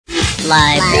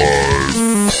Live.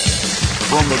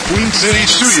 From the Queen City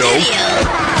studio.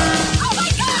 Oh my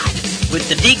God! With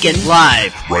the Deacon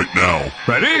Live. Right now.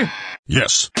 Ready?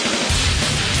 Yes.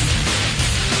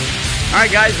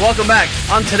 Alright guys, welcome back.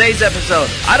 On today's episode,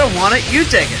 I don't want it, you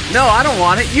take it. No, I don't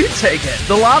want it, you take it.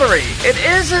 The lottery. It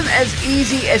isn't as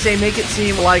easy as they make it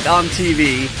seem like on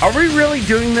TV. Are we really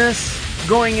doing this?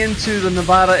 Going into the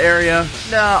Nevada area?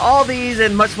 All these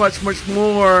and much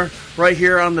more right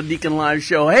here on the Deacon Live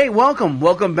show. Hey, welcome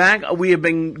back. We have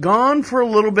been gone for a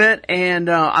little bit, and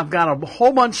I've got a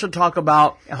whole bunch to talk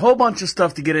about, a whole bunch of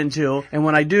stuff to get into, and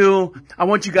when I do, I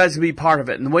want you guys to be part of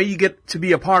it. And the way you get to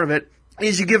be a part of it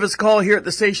is you give us a call here at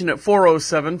the station at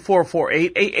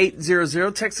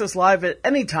 407-448-8800. Text us live at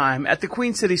any time at the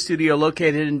Queen City studio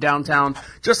located in downtown,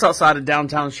 just outside of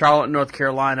downtown Charlotte, North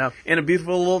Carolina, in a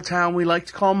beautiful little town we like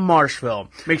to call Marshville.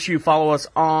 Make sure you follow us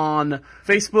on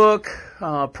Facebook,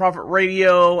 Prophet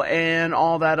Radio, and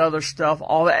all that other stuff,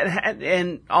 all that,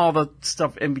 and all the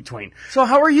stuff in between. So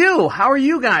how are you? How are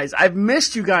you guys? I've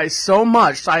missed you guys so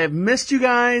much. I have missed you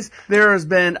guys. There has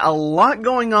been a lot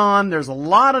going on. There's a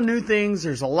lot of new things.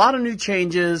 There's a lot of new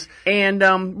changes, and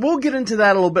we'll get into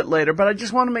that a little bit later, but I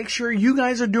just want to make sure you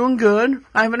guys are doing good.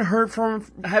 I haven't heard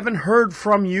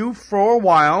from you for a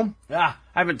while. I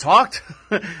haven't talked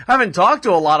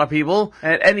to a lot of people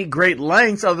at any great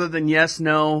lengths other than yes,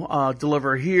 no,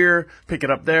 deliver here, pick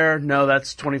it up there, no,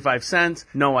 that's 25 cents,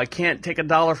 no, I can't take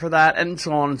 $1 for that, and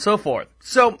so on and so forth.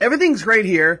 So everything's great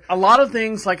here. A lot of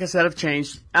things, like I said, have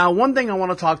changed. One thing I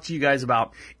want to talk to you guys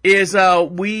about is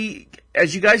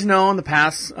as you guys know, in the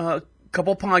past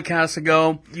couple podcasts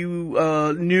ago, you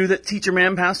knew that Teacher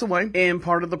Man passed away, and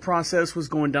part of the process was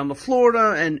going down to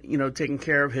Florida and, taking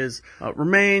care of his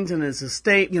remains and his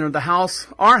estate. The house,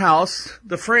 our house,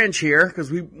 the French here, because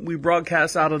we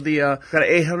broadcast out of the got an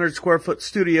 800 square foot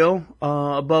studio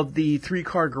above the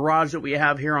 3-car garage that we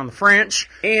have here on the French,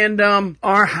 and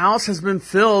our house has been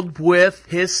filled with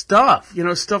his stuff.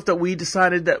 Stuff that we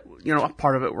decided that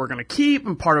part of it we're going to keep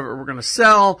and part of it we're going to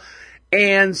sell.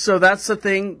 And so that's the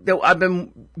thing that I've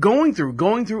been going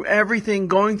through everything,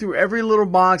 going through every little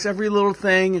box, every little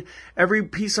thing, every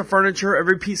piece of furniture,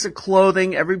 every piece of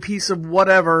clothing, every piece of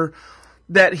whatever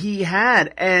that he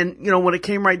had. And, when it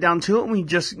came right down to it, we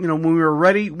just, when we were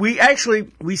ready, we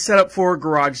set up for a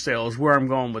garage sale is where I'm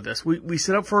going with this. We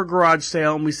set up for a garage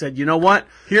sale and we said, you know what?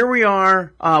 Here we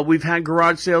are. We've had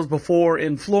garage sales before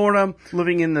in Florida,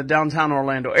 living in the downtown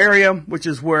Orlando area, which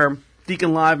is where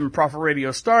Deacon Live and Prophet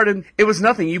Radio started. It was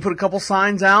nothing. You put a couple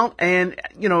signs out and,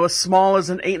 as small as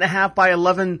an 8.5 by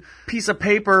 11 piece of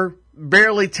paper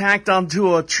barely tacked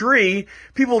onto a tree,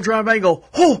 people drive by and go,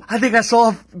 oh, I think I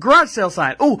saw a garage sale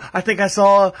sign. Oh, I think I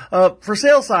saw a for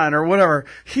sale sign or whatever.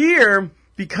 Here,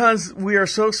 because we are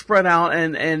so spread out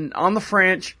and on the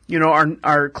French,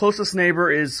 our closest neighbor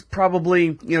is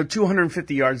probably,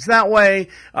 250 yards that way.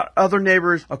 Other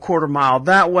neighbors, a quarter mile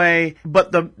that way.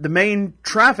 But the main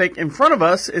traffic in front of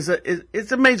us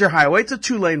it's a major highway. It's a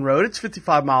 2-lane road. It's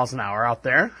 55 miles an hour out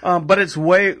there. But it's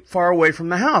way far away from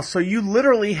the house. So you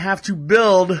literally have to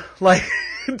build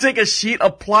take a sheet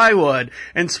of plywood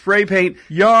and spray paint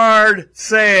yard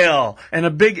sale and a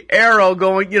big arrow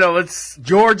going, it's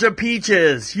Georgia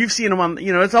peaches. You've seen them on,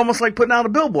 it's almost like putting out a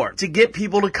billboard to get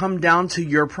people to come down to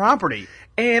your property.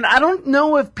 And I don't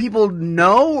know if people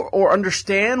know or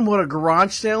understand what a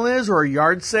garage sale is or a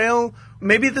yard sale.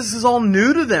 Maybe this is all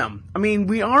new to them. I mean,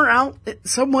 we are out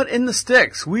somewhat in the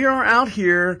sticks. We are out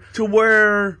here to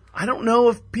where I don't know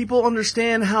if people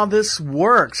understand how this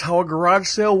works, how a garage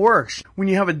sale works. When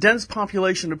you have a dense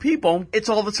population of people, it's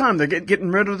all the time. They're getting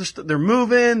rid of they're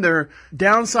moving, they're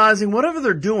downsizing, whatever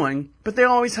they're doing, but they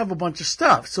always have a bunch of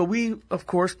stuff. So we, of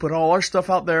course, put all our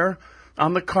stuff out there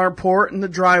on the carport and the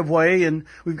driveway, and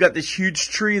we've got this huge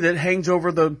tree that hangs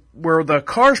over where the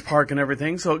cars park and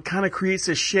everything, so it kind of creates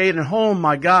this shade. And oh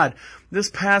my God, this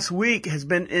past week has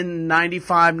been in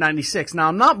 95, 96. Now,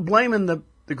 I'm not blaming the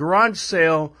garage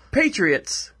sale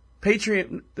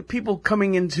the people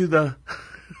coming into the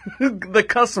the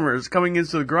customers coming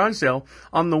into the garage sale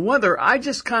on the weather. I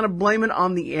just kind of blame it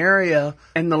on the area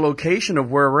and the location of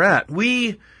where we're at.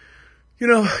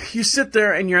 You sit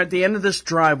there and you're at the end of this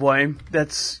driveway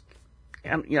that's,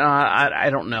 I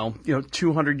don't know,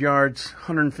 200 yards,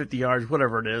 150 yards,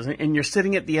 whatever it is, and you're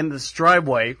sitting at the end of this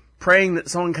driveway praying that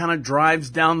someone kind of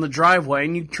drives down the driveway,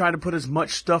 and you try to put as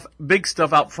much stuff, big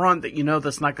stuff out front that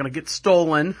that's not going to get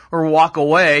stolen or walk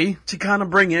away to kind of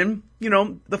bring in,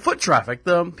 the foot traffic,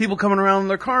 the people coming around in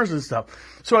their cars and stuff.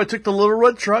 So I took the little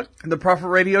red truck, the Prophet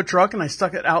Radio truck, and I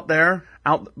stuck it out there,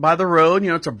 out by the road.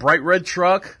 It's a bright red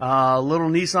truck,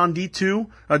 little Nissan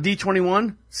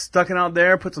D21, stuck it out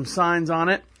there, put some signs on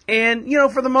it. And, you know,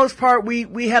 for the most part,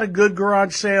 we had a good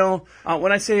garage sale.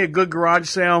 When I say a good garage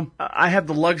sale, I have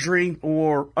the luxury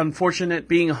or unfortunate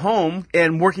being home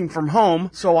and working from home.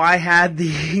 So I had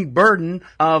the burden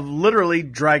of literally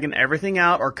dragging everything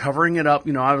out or covering it up.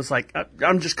 You know, I was like,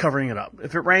 I'm just covering it up.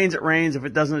 If it rains, it rains. If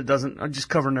it doesn't, it doesn't. I'm just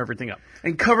covering everything up.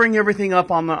 And covering everything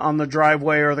up on the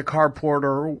driveway or the carport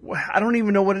or I don't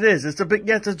even know what it is. It's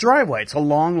a driveway. It's a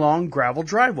long gravel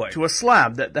driveway to a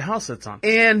slab that the house sits on.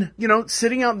 And, you know,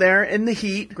 sitting out there in the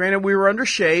heat, granted we were under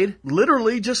shade,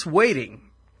 literally just waiting.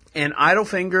 And idle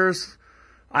fingers,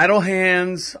 idle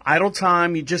hands, idle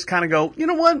time, you just kind of go, you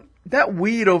know what? That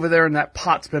weed over there in that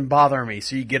pot's been bothering me.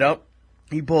 So you get up,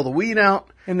 you pull the weed out,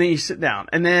 and then you sit down.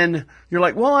 And then you're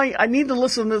like, well, I need to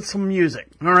listen to some music.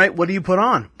 All right, what do you put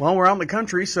on? Well, we're out in the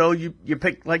country, so you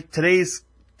pick like today's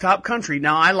top country.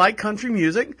 Now, I like country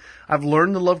music. I've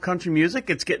learned to love country music.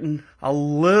 It's getting a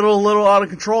little out of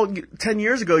control. 10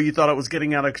 years ago, you thought it was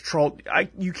getting out of control.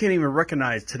 You can't even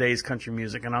recognize today's country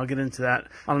music, and I'll get into that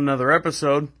on another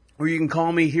episode. Or you can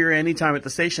call me here anytime at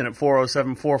the station at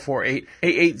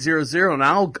 407-448-8800, and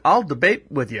I'll debate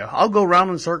with you. I'll go round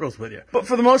in circles with you. But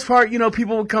for the most part, you know,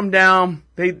 people would come down,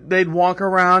 they'd walk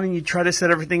around, and you try to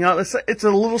set everything up. It's a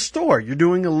little store. You're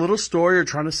doing a little store. You're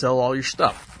trying to sell all your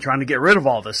stuff, trying to get rid of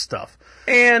all this stuff.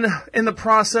 And in the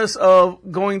process of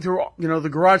going through, you know, the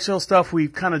garage sale stuff,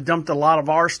 we've kind of dumped a lot of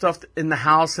our stuff in the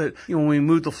house that, you know, when we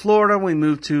moved to Florida, we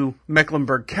moved to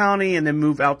Mecklenburg County and then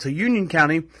moved out to Union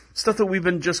County, stuff that we've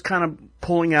been just kind of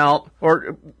pulling out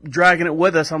or dragging it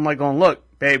with us. I'm like going, look,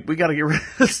 babe, we got to get rid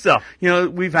of this stuff. You know,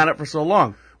 we've had it for so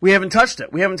long. We haven't touched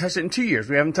it. We haven't touched it in 2 years.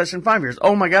 We haven't touched it in 5 years.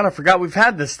 Oh my God, I forgot we've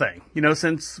had this thing, you know,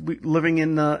 since living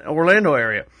in the Orlando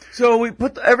area. So we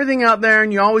put everything out there,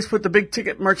 and you always put the big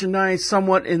ticket merchandise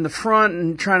somewhat in the front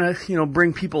and trying to, you know,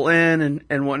 bring people in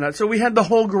and whatnot. So we had the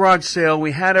whole garage sale.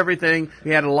 We had everything.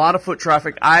 We had a lot of foot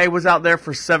traffic. I was out there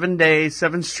for 7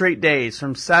 straight days,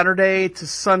 from Saturday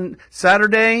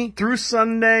through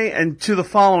Sunday and to the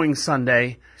following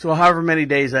Sunday. So however many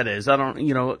days that is, I don't,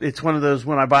 you know, it's one of those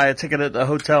when I buy a ticket at the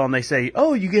hotel and they say,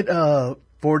 oh, you get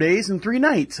 4 days and 3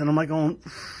 nights. And I'm like,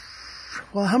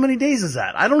 well, how many days is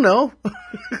that? I don't know.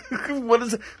 What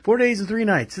is it? 4 days and 3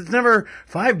 nights. It's never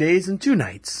 5 days and 2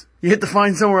 nights. You have to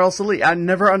find somewhere else to leave. I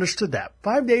never understood that.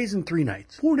 5 days and 3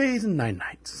 nights. 4 days and 9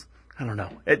 nights. I don't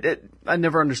know. I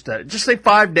never understood it. Just say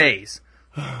 5 days.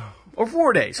 Or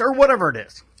 4 days. Or whatever it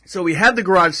is. So we had the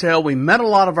garage sale, we met a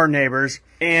lot of our neighbors,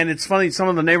 and it's funny, some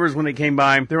of the neighbors when they came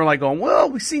by, they were like going, well,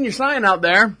 we seen your sign out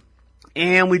there,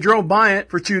 and we drove by it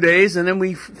for 2 days, and then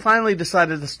we finally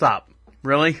decided to stop.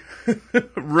 Really?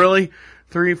 Really?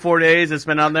 3-4 days it's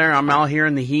been out there, I'm out here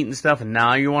in the heat and stuff, and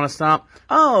now you want to stop?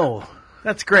 Oh,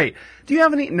 that's great. Do you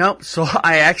have any? Nope, so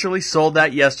I actually sold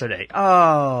that yesterday.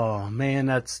 Oh, man,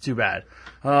 that's too bad.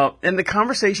 And the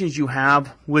conversations you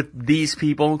have with these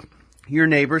people, your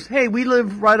neighbors, hey, we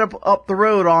live right up the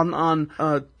road on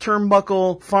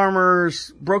Turnbuckle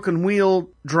Farmers Broken Wheel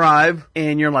Drive,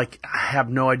 and you're like, I have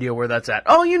no idea where that's at.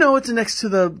 Oh, you know, it's next to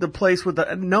the place with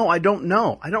the, no, I don't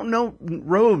know. I don't know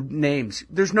road names.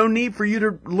 There's no need for you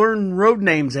to learn road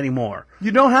names anymore.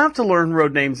 You don't have to learn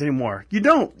road names anymore. You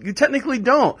don't. You technically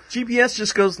don't. GPS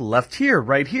just goes left here,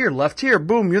 right here, left here,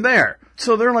 boom, you're there.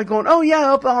 So they're like going, oh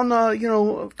yeah, up on the, you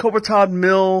know, Cobertod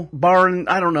Mill Barn.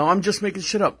 I don't know. I'm just making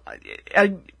shit up.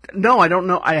 No, I don't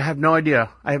know. I have no idea.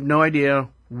 I have no idea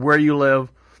where you live.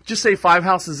 Just say 5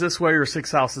 houses this way or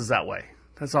 6 houses that way.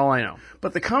 That's all I know.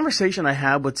 But the conversation I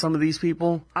had with some of these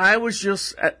people, I was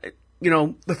just, you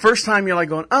know, the first time you're like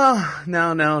going, oh,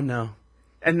 no.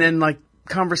 And then like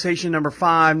conversation number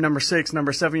 5, number 6,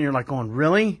 number 7, you're like going,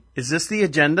 really? Is this the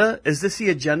agenda? Is this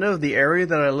the agenda of the area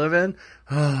that I live in?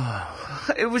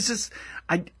 It was just,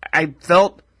 I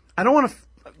felt, I don't want to,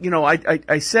 you know,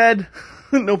 I said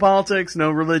no politics,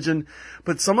 no religion,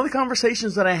 but some of the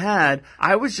conversations that I had,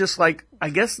 I was just like, I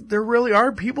guess there really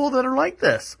are people that are like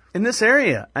this in this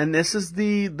area, and this is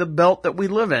the belt that we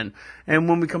live in. And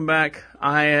when we come back,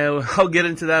 I'll get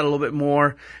into that a little bit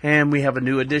more, and we have a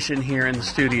new addition here in the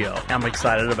studio I'm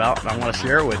excited about, and I want to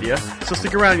share it with you. So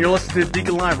stick around. You're listening to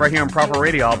Deacon Live right here on Proper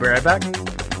Radio. I'll be right back.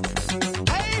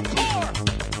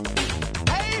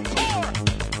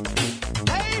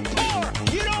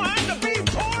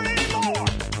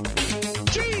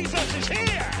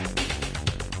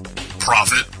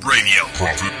 Prophet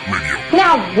Radio.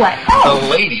 Now what? Oh. The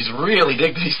ladies really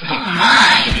dig these things. Oh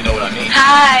my. If you know what I mean.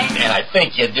 Hi. And I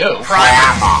think you do.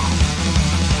 Primer.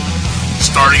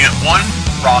 Starting at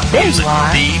 1, Rock There music. you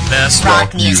are. The best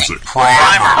rock music.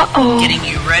 Primer. Uh-oh. Getting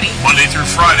you ready Monday through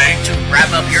Friday. to wrap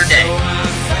up your day.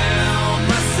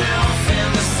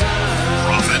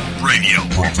 Prophet Radio.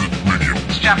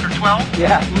 chapter 12.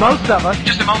 Yeah, most of us. In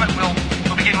just a moment, we'll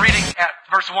begin reading at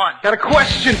verse 1. Got a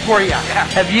question for you. Yeah.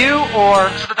 Have you or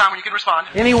This is the time when you can respond.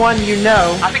 anyone you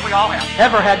know I think we all have.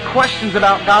 ever had questions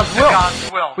about God's will?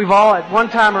 God's will. We've all at one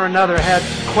time or another had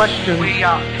questions. It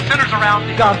centers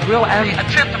around God's will and the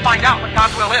attempt to find out what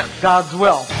God's will is. God's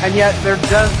will. And yet there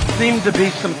does seem to be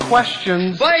some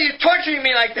questions. Why are you torturing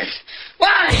me like this?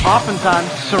 Why? Oftentimes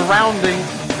surrounding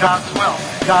God's will.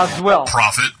 God's will.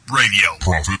 Prophet Radio.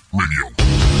 Prophet Radio.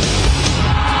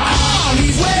 On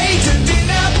his way to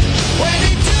dinner when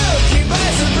he took him by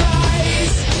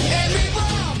surprise.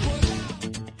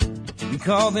 We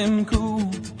call them cool,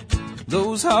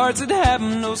 those hearts that have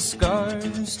no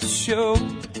scars to show,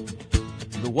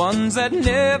 the ones that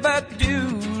never do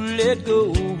let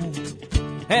go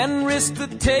and risk the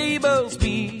tables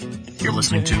be. You're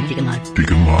listening to DeaconLive.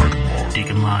 DeaconLive.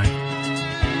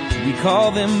 DeaconLive. We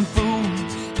call them fools.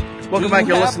 Welcome back.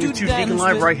 You're listening to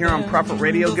DeaconLive right here on Prophet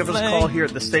Radio. Give us a call here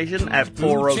at the station at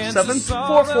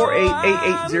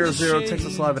 407-448-8800. Text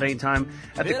us live at any time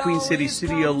at the Queen City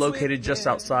studio located just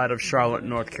outside of Charlotte,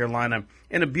 North Carolina,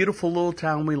 in a beautiful little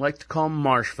town we like to call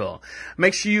Marshville.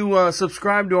 Make sure you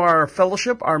subscribe to our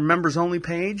fellowship, our members only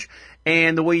page.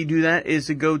 And the way you do that is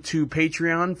to go to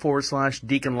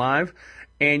Patreon/DeaconLive.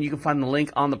 And you can find the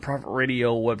link on the Prophet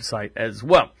Radio website as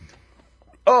well.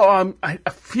 I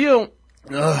feel,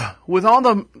 with all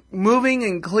the moving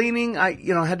and cleaning, I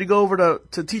had to go over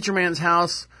to Teacher Man's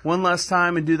house one last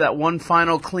time and do that one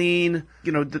final clean,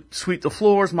 sweep the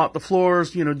floors, mop the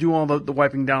floors, do all the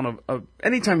wiping down of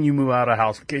anytime you move out of a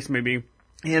house, the case may be.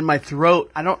 And my throat,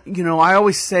 I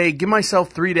always say, give myself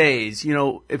 3 days.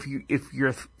 If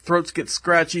your throats get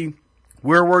scratchy,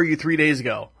 where were you 3 days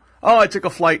ago? Oh, I took a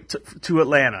flight to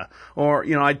Atlanta, or,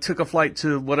 I took a flight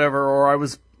to whatever, or I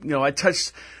was, I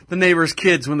touched the neighbor's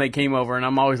kids when they came over, and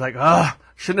I'm always like,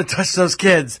 shouldn't have touched those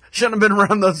kids. Shouldn't have been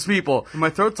around those people. And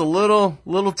my throat's a little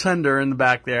tender in the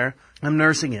back there. I'm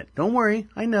nursing it. Don't worry.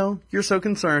 I know. You're so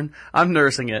concerned. I'm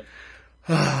nursing it.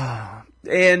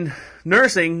 And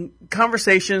nursing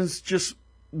conversations, just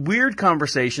weird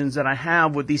conversations that I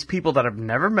have with these people that I've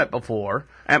never met before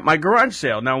at my garage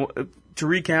sale. Now, to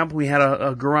recap, we had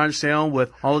a garage sale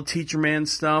with all the Teacher Man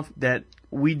stuff that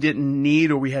we didn't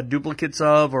need or we had duplicates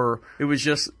of, or it was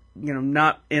just,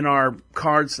 not in our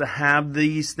cards to have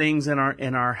these things in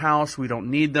our house. We don't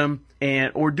need them.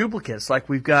 Or duplicates. Like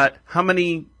we've got, how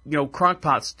many, crock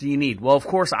pots do you need? Well, of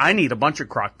course I need a bunch of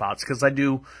crock pots because I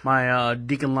do my,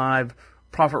 DeaconLive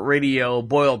Prophet Radio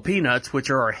boiled peanuts, which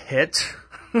are a hit.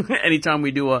 Anytime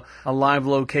we do a live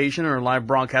location or a live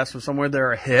broadcast from somewhere,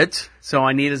 they're a hit. So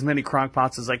I need as many crock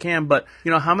pots as I can. But,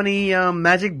 how many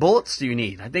magic bullets do you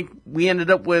need? I think we ended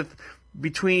up with,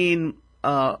 between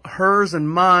hers and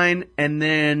mine and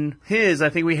then his, I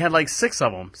think we had like 6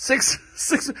 of them. Six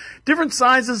different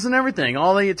sizes and everything.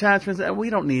 All the attachments. We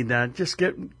don't need that. Just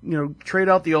trade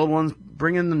out the old ones,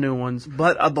 bring in the new ones.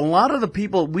 But a lot of the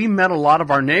people, we met a lot of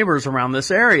our neighbors around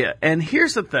this area. And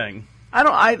here's the thing.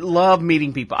 I love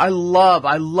meeting people. I love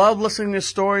listening to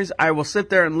stories. I will sit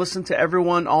there and listen to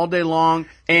everyone all day long.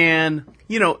 And,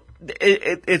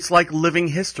 it's like living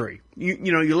history.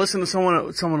 You listen to someone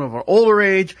of an older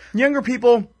age. Younger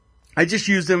people, I just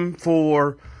use them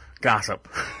for gossip.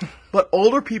 But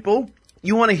older people,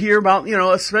 you want to hear about,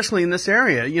 especially in this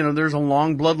area, there's a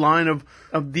long bloodline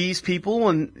of these people.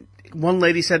 And one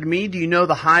lady said to me, do you know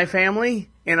the High family?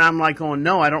 And I'm like going,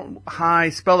 no, I don't.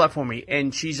 Hi, spell that for me.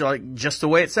 And she's like, just the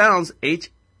way it sounds, H-I-G-H.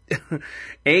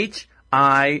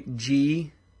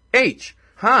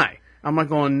 Hi. I'm like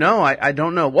going, no, I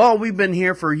don't know. Well, we've been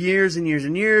here for years and years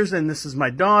and years, and this is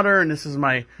my daughter, and this is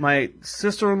my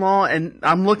sister-in-law, and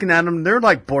I'm looking at them, they're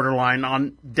like borderline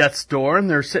on death's door, and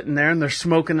they're sitting there, and they're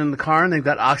smoking in the car, and they've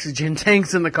got oxygen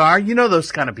tanks in the car. You know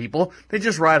those kind of people. They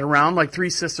just ride around like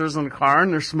 3 sisters in the car,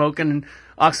 and they're smoking and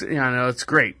oxygen. I know, it's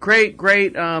great. Great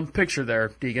picture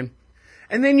there, Deacon.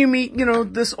 And then you meet,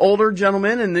 this older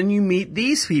gentleman, and then you meet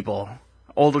these people.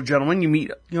 Older gentleman, you meet,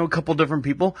 a couple different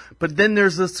people, but then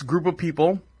there's this group of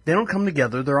people, they don't come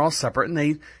together, they're all separate,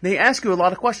 and they ask you a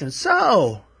lot of questions.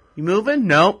 So, you moving?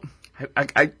 Nope.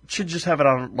 I should just have it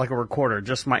on like a recorder,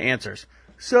 just my answers.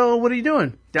 So, what are you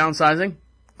doing? Downsizing?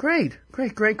 Great.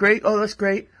 Oh, that's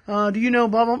great. Do you know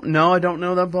blah, blah? No, I don't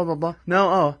know that, blah, blah, blah.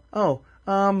 No,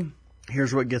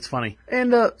 here's what gets funny.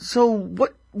 And, so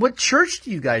what church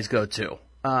do you guys go to?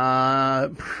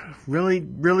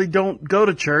 Really don't go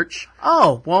to church.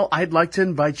 Oh, well, I'd like to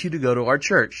invite you to go to our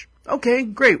church. Okay,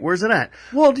 great. Where's it at?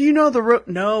 Well, do you know the road?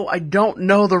 No, I don't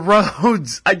know the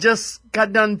roads. I just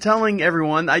got done telling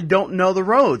everyone I don't know the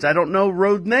roads. I don't know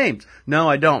road names. No,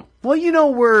 I don't. Well, you know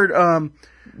where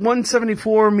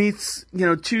 174 meets,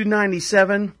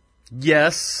 297.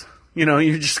 Yes.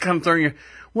 You're just kind of throwing your,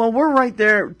 well, we're right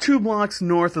there 2 blocks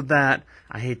north of that.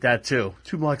 I hate that too.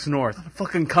 2 blocks north.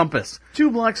 Fucking compass.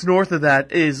 2 blocks north of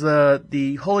that is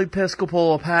the Holy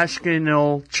Episcopal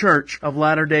Paschal Church of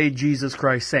Latter-day Jesus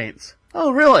Christ Saints.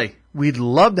 Oh, really? We'd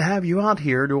love to have you out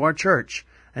here to our church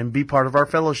and be part of our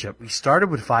fellowship. We started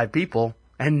with 5 people,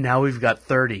 and now we've got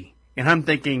 30. And I'm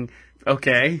thinking,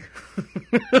 okay,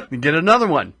 get another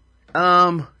one.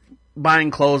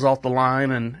 Buying clothes off the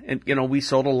line, and we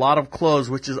sold a lot of clothes,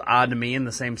 which is odd to me in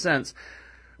the same sense.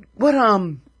 But,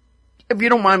 if you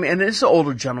don't mind me, and it's an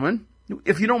older gentleman,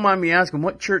 if you don't mind me asking,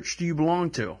 what church do you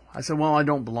belong to? I said, well, I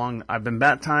don't belong. I've been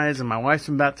baptized, and my wife's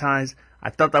been baptized. I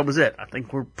thought that was it. I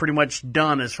think we're pretty much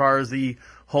done as far as the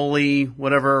holy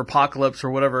whatever apocalypse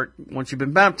or whatever. Once you've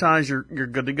been baptized, you're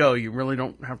good to go. You really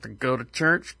don't have to go to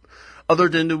church other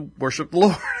than to worship the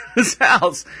Lord in His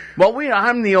house. Well,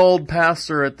 I'm the old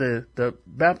pastor at the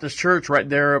Baptist church right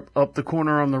there up the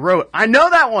corner on the road. I know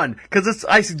that one because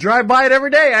I drive by it every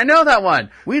day. I know that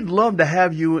one. We'd love to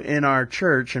have you in our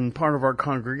church and part of our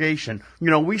congregation.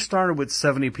 We started with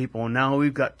 70 people and now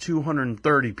we've got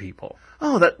 230 people.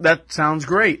 Oh, that sounds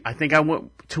great. I think I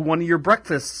went to one of your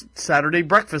Saturday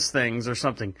breakfast things or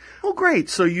something. Oh, great.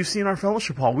 So you've seen our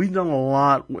fellowship hall. We've done a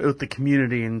lot with the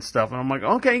community and stuff. And I'm like,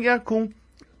 okay, yeah, cool.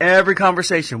 Every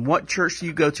conversation, what church do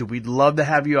you go to? We'd love to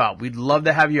have you out. We'd love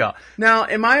to have you out. Now,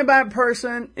 am I a bad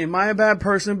person? Am I a bad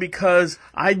person because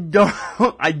I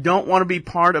don't want to be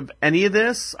part of any of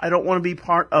this? I don't want to be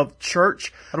part of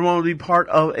church. I don't want to be part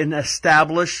of an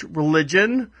established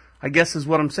religion, I guess is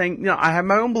what I'm saying. I have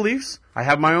my own beliefs.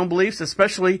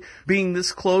 Especially being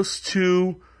this close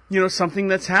to, something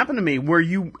that's happened to me where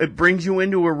it brings you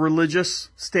into a religious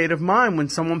state of mind when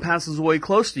someone passes away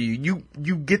close to you.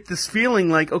 You get this feeling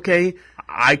like, okay,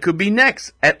 I could be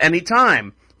next at any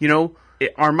time.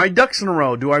 Are my ducks in a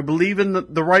row? Do I believe in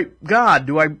the right God?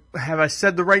 Have I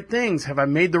said the right things? Have I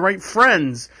made the right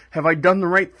friends? Have I done the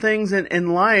right things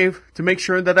in life to make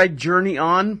sure that I journey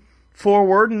on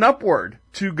forward and upward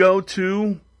to go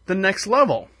to the next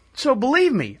level? So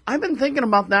believe me, I've been thinking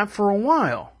about that for a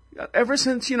while. Ever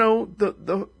since,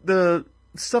 the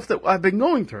stuff that I've been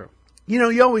going through.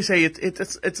 You always say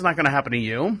it's not going to happen to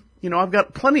you. I've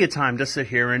got plenty of time to sit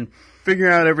here and figure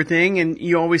out everything, and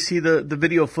you always see the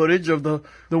video footage of the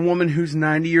woman who's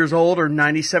 90 years old or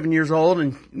 97 years old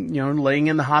and, laying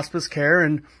in the hospice care,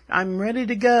 and I'm ready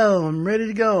to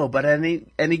go, but at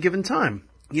any given time.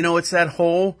 It's that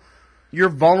whole, your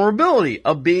vulnerability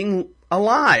of being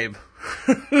alive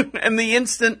and the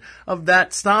instant of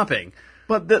that stopping.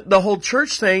 But the whole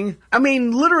church thing,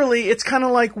 literally, it's kind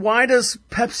of like, why does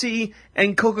Pepsi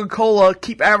and Coca-Cola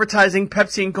keep advertising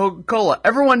Pepsi and Coca-Cola?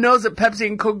 Everyone knows that Pepsi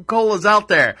and Coca-Cola is out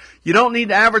there. You don't need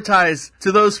to advertise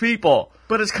to those people.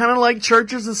 But it's kind of like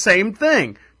church is the same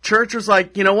thing. Church is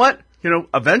like, you know what?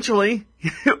 Eventually,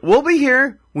 we'll be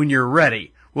here when you're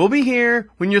ready. We'll be here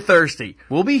when you're thirsty.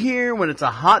 We'll be here when it's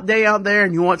a hot day out there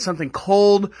and you want something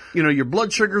cold. Your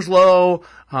blood sugar's low.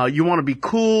 You want to be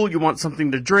cool. You want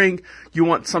something to drink. You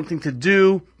want something to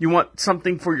do. You want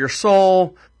something for your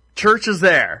soul. Church is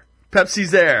there.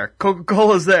 Pepsi's there.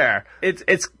 Coca-Cola's there.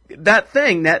 It's that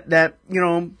thing, that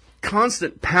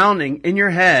constant pounding in your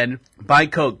head. Buy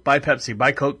Coke, buy Pepsi,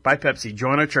 buy Coke, buy Pepsi.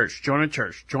 Join our church, join our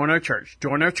church, join our church,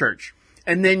 join our church.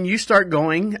 And then you start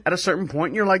going at a certain point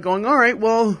and you're like going, all right,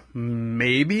 well,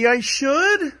 maybe I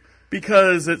should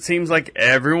because it seems like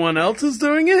everyone else is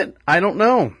doing it. I don't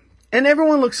know. And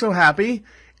everyone looks so happy.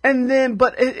 And then,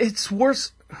 but it's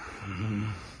worse.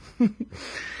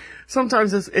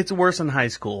 Sometimes it's worse in high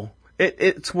school.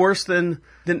 It's worse than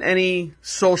any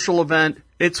social event.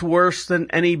 It's worse than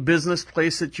any business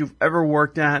place that you've ever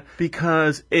worked at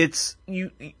because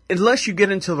unless you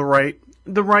get into the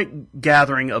right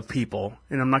gathering of people,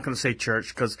 and I'm not going to say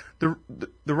church because the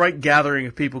right gathering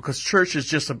of people, because church is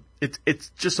just it's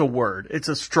just a word. It's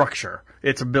a structure.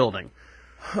 It's a building.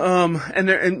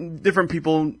 And different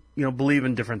people, believe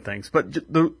in different things, but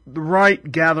the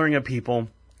right gathering of people.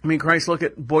 Christ, look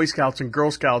at Boy Scouts and Girl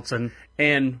Scouts and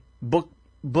book,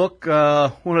 what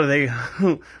are they?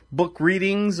 Book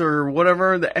readings or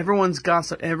whatever. Everyone's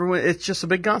gossip. It's just a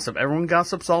big gossip. Everyone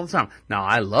gossips all the time. Now,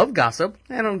 I love gossip.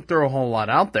 I don't throw a whole lot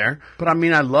out there, but I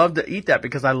love to eat that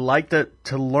because I like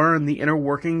to learn the inner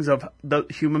workings of the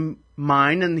human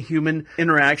mind and the human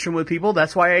interaction with people.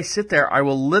 That's why I sit there. I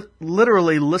will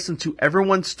literally listen to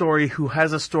everyone's story who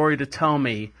has a story to tell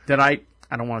me that I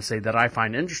don't want to say that I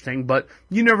find interesting, but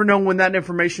you never know when that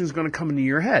information is going to come into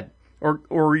your head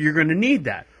or you're going to need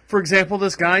that. For example,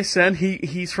 this guy said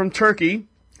he's from Turkey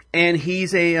and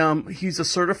he's a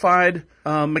certified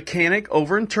mechanic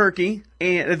over in Turkey.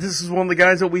 And this is one of the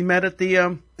guys that we met at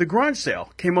the garage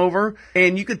sale. Came over,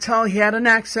 and you could tell he had an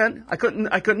accent. I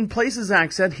couldn't place his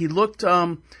accent. He looked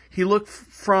of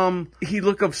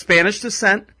Spanish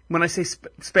descent. When I say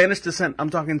Spanish descent, I'm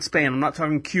talking Spain. I'm not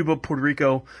talking Cuba, Puerto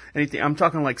Rico, anything. I'm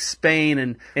talking like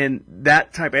Spain and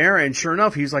that type of area. And sure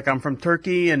enough, he's like, I'm from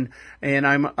Turkey, and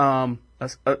I'm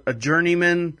a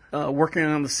journeyman working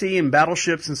on the sea and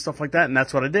battleships and stuff like that. And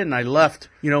that's what I did. And I left,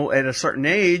 at a certain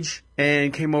age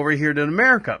and came over here to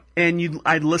America. And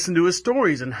I'd listen to his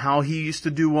stories and how he used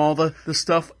to do all the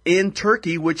stuff in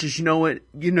Turkey, which is, now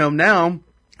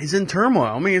is in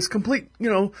turmoil. I mean, it's complete,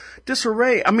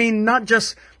 disarray. I mean, not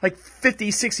just like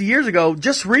 50, 60 years ago,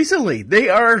 just recently. They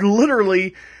are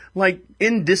literally like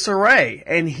in disarray.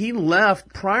 And he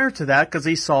left prior to that because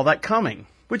he saw that coming,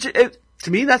 which to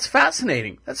me, that's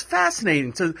fascinating. That's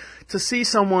fascinating to see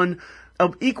someone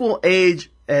of equal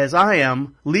age as I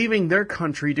am leaving their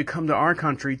country to come to our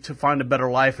country to find a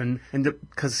better life and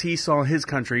because he saw his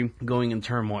country going in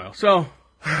turmoil. So,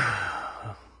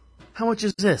 how much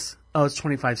is this? Oh, it's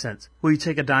 25 cents. Will you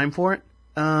take a dime for it?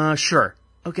 Sure.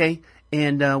 Okay.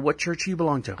 And what church do you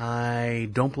belong to? I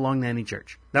don't belong to any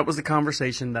church. That was the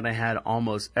conversation that I had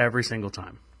almost every single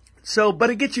time. So, but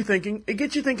it gets you thinking. It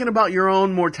gets you thinking about your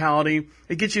own mortality.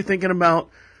 It gets you thinking about,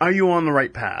 are you on the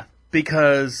right path?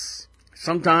 Because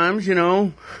sometimes, you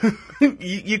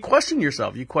question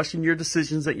yourself. You question your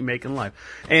decisions that you make in life.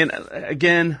 And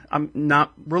again, I'm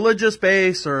not religious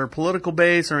based or political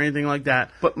based or anything like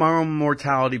that, but my own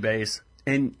mortality based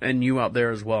and you out there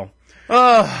as well.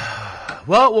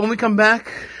 Well, when we come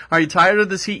back, are you tired of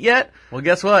this heat yet? Well,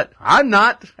 guess what? I'm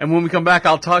not. And when we come back,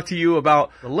 I'll talk to you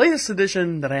about the latest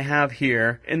edition that I have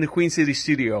here in the Queen City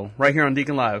studio, right here on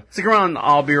Deacon Live. Stick around.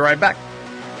 I'll be right back.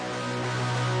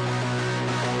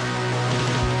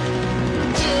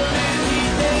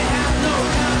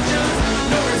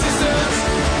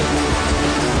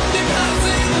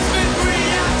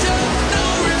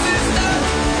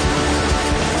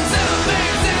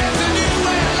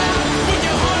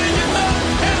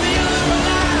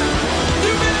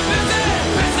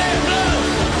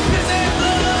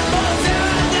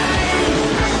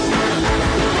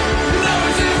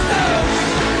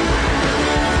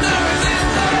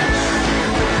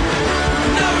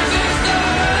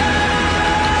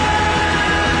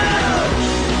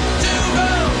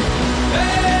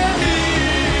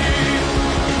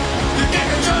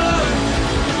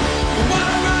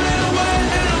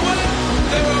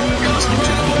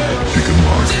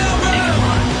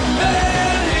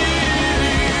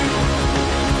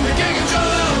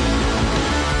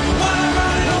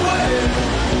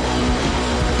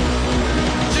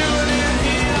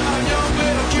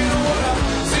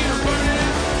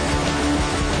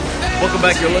 Welcome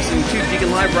back. You're listening to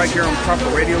Deacon Live right here on Proper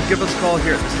Radio. Give us a call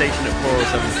here at the station at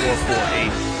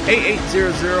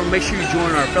 407-448-8800. Make sure you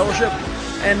join our fellowship.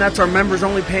 And that's our members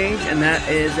only page, and that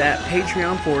is at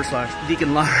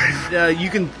Patreon.com/Deacon Live. You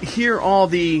can hear all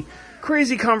the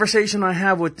crazy conversation I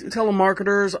have with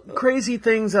telemarketers, crazy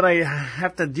things that I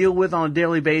have to deal with on a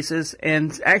daily basis,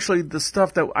 and actually the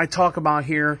stuff that I talk about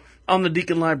here on the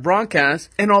Deacon Live broadcast,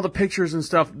 and all the pictures and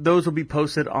stuff, those will be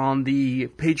posted on the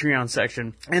Patreon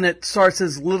section. And it starts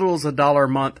as little as $1 a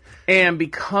month. And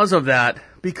because of that,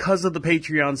 because of the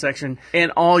Patreon section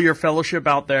and all your fellowship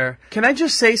out there, can I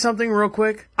just say something real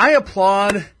quick? I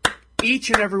applaud each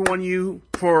and every one of you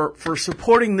for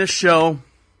supporting this show.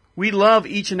 We love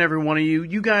each and every one of you.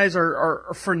 You guys are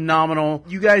phenomenal.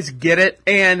 You guys get it.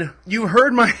 And you've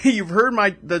heard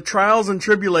the trials and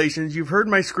tribulations. You've heard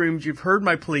my screams. You've heard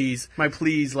my pleas,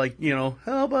 like,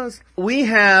 help us. We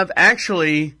have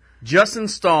actually just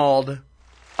installed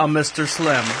a Mr.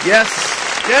 Slim. Yes,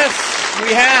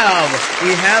 we have.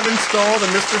 We have installed a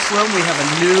Mr. Slim. We have a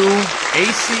new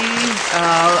AC.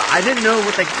 I didn't know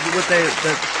what the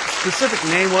specific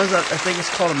name was. I think it's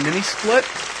called a mini split.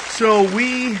 So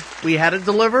we had it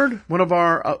delivered. One of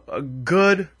our a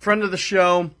good friend of the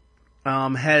show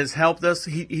has helped us.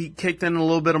 He kicked in a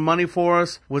little bit of money for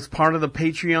us. Was part of the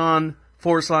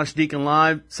Patreon.com/Deacon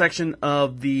Live section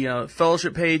of the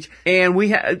fellowship page. And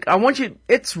I want you.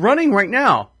 It's running right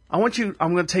now. I'm going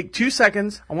to take 2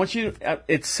 seconds. I want you to,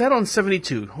 it's set on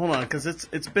 72. Hold on, because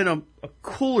it's been a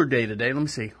cooler day today. Let me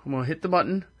see. I'm going to hit the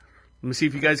button. Let me see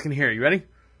if you guys can hear. You ready?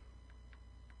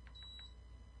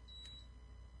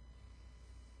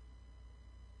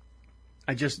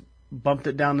 I just bumped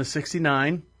it down to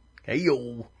 69. Hey,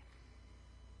 yo.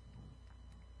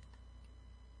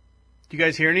 Do you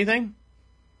guys hear anything?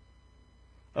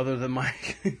 Other than my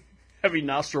heavy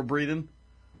nostril breathing?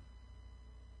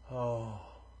 Oh.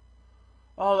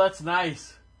 Oh, that's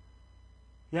nice.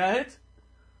 Yeah,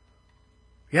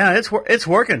 it's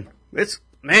working.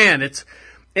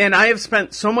 And I have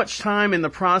spent so much time in the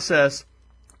process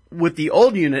with the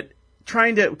old unit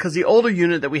because the older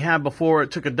unit that we had before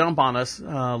it took a dump on us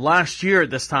last year at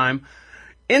this time,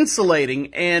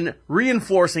 insulating and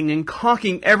reinforcing and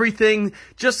caulking everything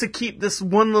just to keep this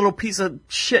one little piece of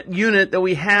shit unit that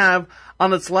we have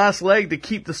on its last leg to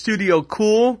keep the studio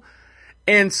cool.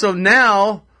 And so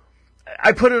now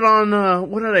I put it on,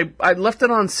 I left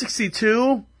it on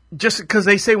 62 just because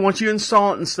they say once you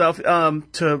install it and stuff,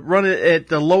 to run it at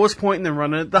the lowest point and then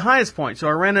run it at the highest point. So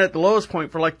I ran it at the lowest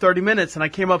point for like 30 minutes and I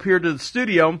came up here to the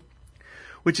studio,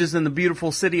 which is in the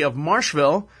beautiful city of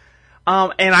Marshville.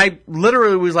 And I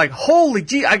literally was like, holy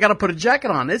gee, I gotta put a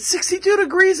jacket on. It's 62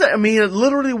 degrees. I mean, it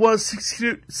literally was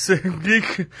 62.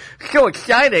 So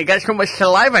excited. Got so much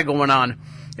saliva going on.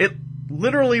 It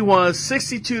literally was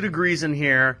 62 degrees in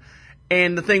here.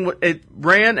 And the thing, it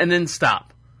ran and then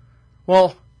stopped.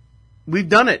 Well, we've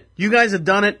done it. You guys have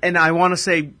done it. And I want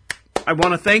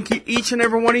to thank you, each and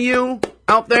every one of you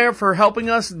out there for helping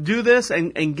us do this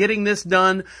and getting this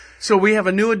done. So we have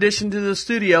a new addition to the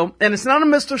studio. And it's not a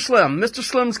Mr. Slim. Mr.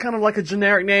 Slim's kind of like a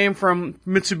generic name from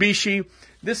Mitsubishi.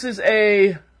 This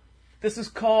is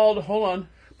called,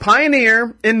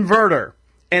 Pioneer Inverter.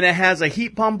 And it has a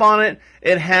heat pump on it.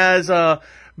 It has,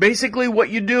 basically what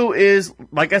you do is,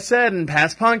 like I said in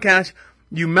past podcasts,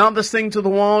 you mount this thing to the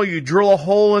wall, you drill a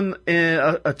hole in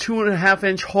a 2.5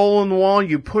 inch hole in the wall,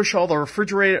 you push all the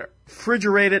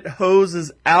refrigerated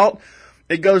hoses out.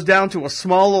 It goes down to a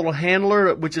small little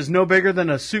handler, which is no bigger than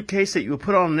a suitcase that you would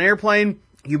put on an airplane.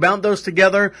 You mount those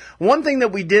together. One thing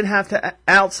that we did have to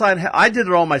I did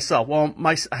it all myself. Well,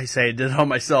 I say I did it all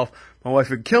myself. My wife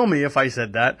would kill me if I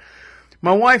said that.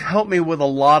 My wife helped me with a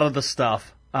lot of the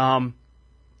stuff.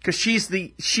 'Cause she's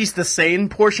the sane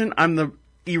portion. I'm the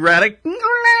erratic.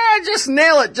 Just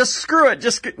nail it. Just screw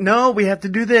it. No, we have to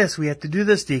do this. We have to do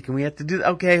this, Deacon. We have to do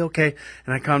okay.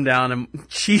 And I calm down and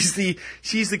she's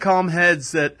the calm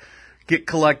heads that get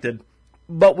collected.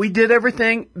 But we did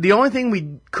everything. The only thing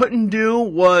we couldn't do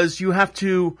was you have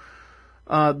to,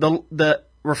 the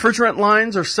refrigerant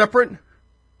lines are separate.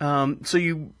 So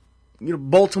you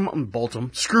bolt them,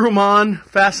 screw them on,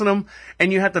 fasten them,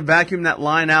 and you have to vacuum that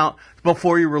line out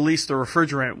before you release the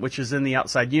refrigerant, which is in the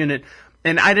outside unit.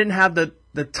 And I didn't have the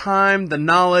time, the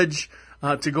knowledge,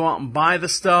 to go out and buy the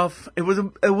stuff. It would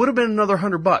have been another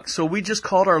 $100. So we just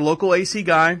called our local AC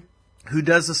guy who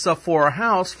does the stuff for our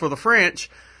house, for the French,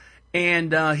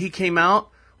 and, he came out.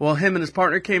 Well, him and his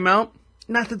partner came out.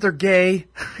 Not that they're gay.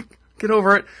 Get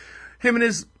over it. Him and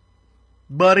his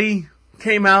buddy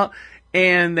came out.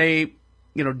 And they,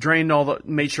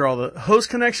 made sure all the hose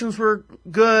connections were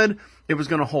good. It was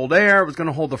going to hold air. It was going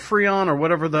to hold the Freon or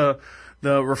whatever the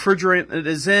refrigerant it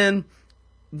is in.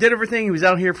 Did everything. He was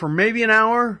out here for maybe an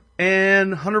hour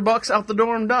and $100 out the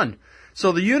door and done.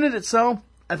 So the unit itself,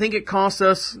 I think it cost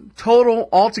us total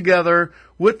altogether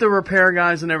with the repair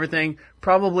guys and everything,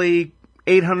 probably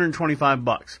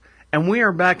 $825. And we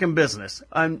are back in business.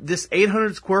 This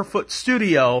 800 square foot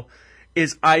studio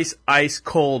is ice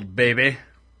cold, baby.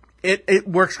 It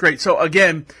works great. So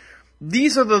again,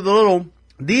 these are the little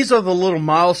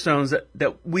milestones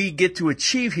that we get to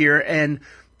achieve here and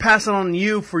pass it on to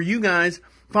you for you guys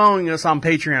following us on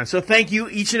Patreon. So thank you,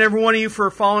 each and every one of you,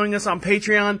 for following us on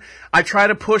Patreon. I try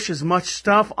to push as much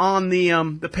stuff on the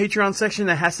Patreon section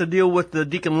that has to deal with the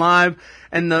DeaconLive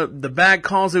and the bad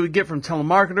calls that we get from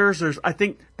telemarketers. I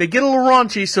think they get a little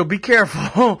raunchy, so be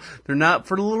careful. They're not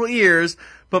for the little ears.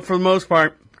 But for the most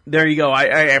part, there you go. I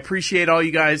appreciate all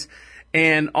you guys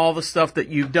and all the stuff that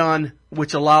you've done,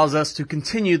 which allows us to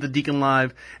continue the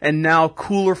DeaconLive and now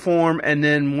cooler form. And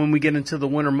then when we get into the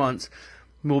winter months,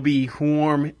 we'll be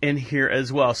warm in here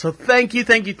as well. So thank you.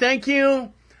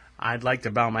 I'd like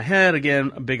to bow my head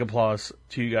again. A big applause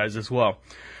to you guys as well.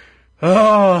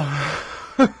 Oh,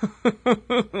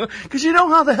 because you know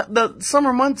how the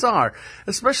summer months are,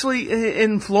 especially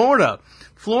in Florida.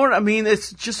 Florida, I mean,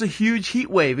 it's just a huge heat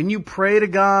wave, and you pray to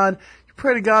God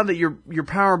that your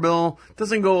power bill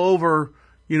doesn't go over,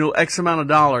 X amount of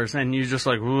dollars, and you're just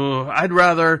like, I'd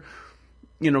rather,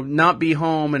 not be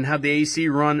home and have the AC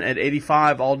run at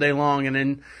 85 all day long, and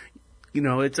then,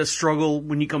 it's a struggle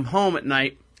when you come home at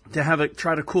night to have it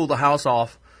try to cool the house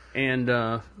off, and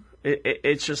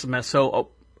it's just a mess. So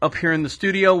up here in the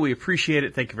studio, we appreciate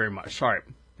it. Thank you very much. Sorry.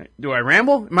 Do I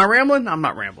ramble? Am I rambling? I'm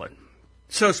not rambling.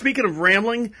 So speaking of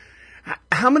rambling,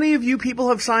 how many of you people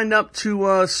have signed up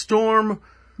to storm,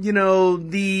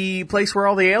 the place where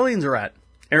all the aliens are at?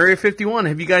 Area 51.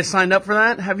 Have you guys signed up for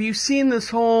that? Have you seen this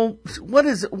whole, what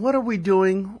are we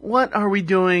doing? What are we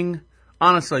doing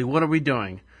Honestly, what are we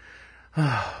doing?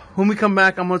 When we come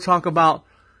back, I'm going to talk about...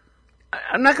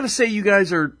 I'm not going to say you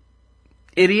guys are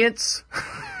idiots,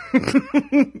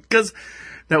 because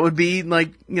that would be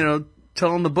like,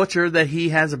 telling the butcher that he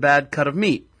has a bad cut of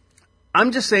meat.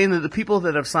 I'm just saying that the people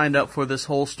that have signed up for this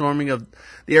whole storming of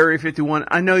the Area 51,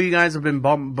 I know you guys have been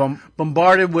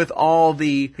bombarded with all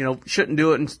the, shouldn't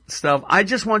do it and stuff. I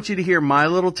just want you to hear my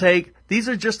little take. These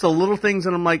are just the little things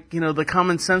that I'm like, the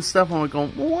common sense stuff. I'm like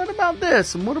going, well, what about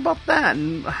this? And what about that?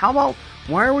 And how about,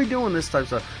 why are we doing this type of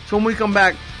stuff? So when we come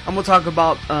back, I'm going to talk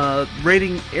about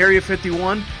raiding Area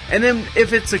 51. And then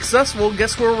if it's successful,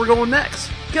 guess where we're going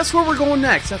next? Guess where we're going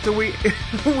next after we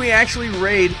we actually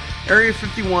raid Area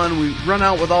 51. We run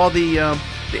out with all the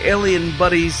alien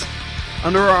buddies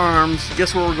under our arms.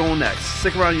 Guess where we're going next?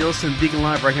 Stick around. You're listening to Deacon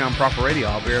Live right here on Proper Radio.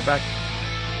 I'll be right back.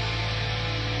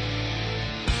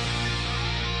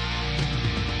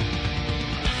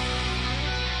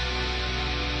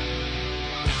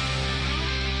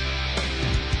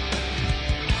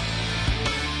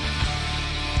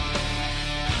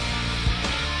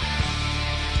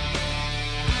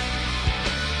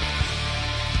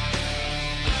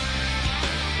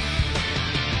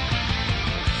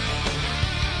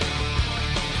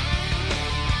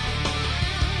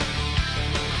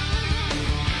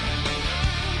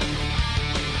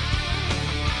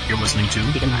 You're listening to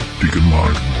DeaconLive.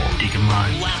 DeaconLive.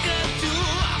 DeaconLive. Welcome to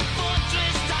our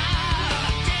fortress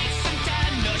tower. Take some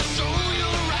time to show you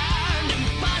around.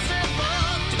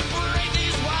 Impossible to break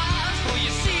these walls, for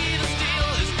you see the steel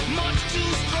is much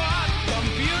too strong.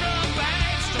 Computer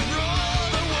banks to rule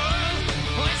the world.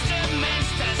 Instruments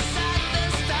to sight the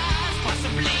stars.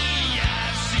 Possibly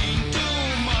I've seen too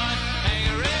much.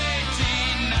 Ain't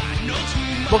rating, I know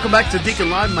too much. Welcome back to Deacon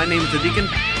Live. My name is the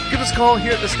Deacon. Give us a call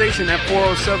here at the station at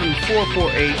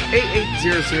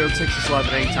 407-448-8800. Takes us live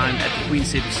at any time at the Queen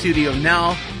City Studio.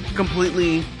 Now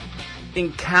completely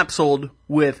encapsulated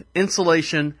with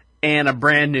insulation and a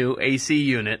brand new AC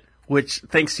unit, which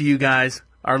thanks to you guys,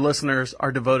 our listeners,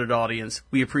 our devoted audience,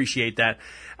 we appreciate that,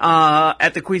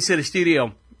 at the Queen City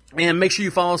Studio. And make sure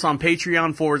you follow us on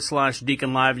Patreon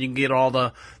 /Deacon Live. You can get all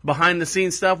the behind the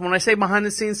scenes stuff. When I say behind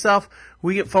the scenes stuff,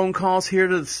 we get phone calls here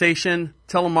to the station,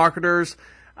 telemarketers,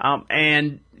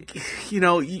 and,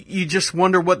 you just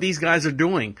wonder what these guys are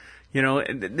doing.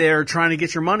 They're trying to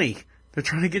get your money. They're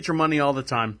trying to get your money all the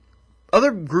time.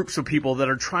 Other groups of people that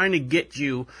are trying to get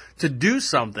you to do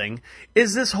something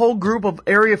is this whole group of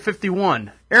Area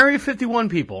 51. Area 51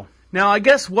 people. Now, I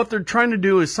guess what they're trying to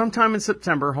do is sometime in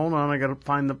September. Hold on, I gotta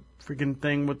find the freaking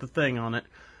thing with the thing on it.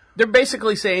 They're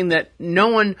basically saying that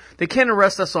they can't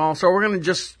arrest us all, so we're gonna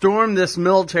just storm this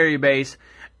military base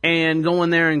and go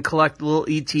in there and collect little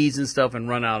ETs and stuff and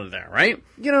run out of there, right?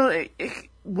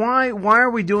 Why are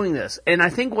we doing this? And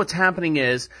I think what's happening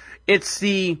is it's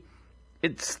the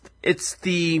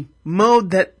mode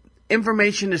that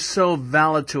information is so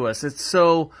valid to us. It's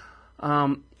so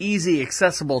easy,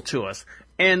 accessible to us.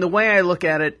 And the way I look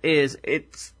at it is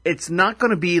it's not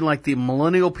going to be like the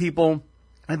millennial people.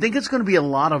 I think it's going to be a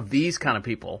lot of these kind of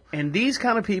people. And these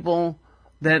kind of people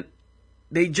that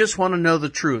they just want to know the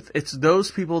truth. It's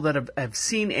those people that have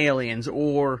seen aliens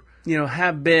or,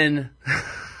 have been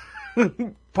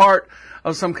part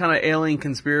of some kind of alien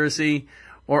conspiracy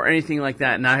or anything like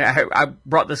that. And I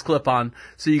brought this clip on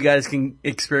so you guys can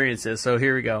experience this. So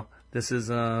here we go. This is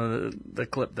the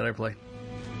clip that I played.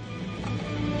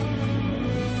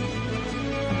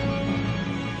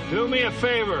 Do me a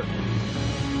favor.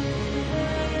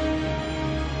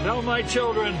 Tell my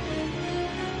children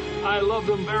I love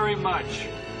them very much.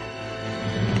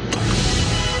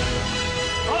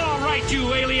 All right,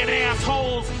 you alien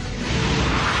assholes.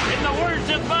 In the words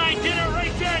of my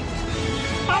generation,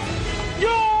 up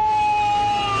yours!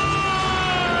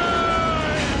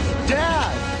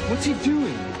 Dad, what's he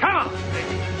doing? Come on,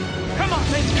 baby. Come on,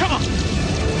 baby, come on.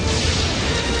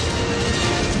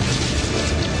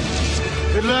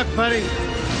 Good luck, buddy.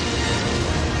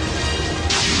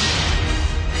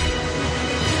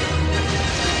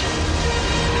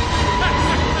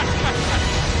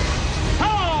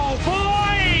 Hello,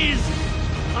 boys!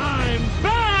 I'm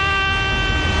back!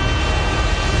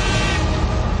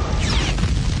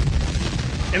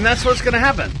 And that's what's going to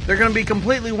happen. They're going to be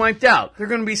completely wiped out. They're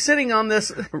going to be sitting on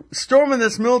storming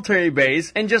this military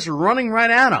base and just running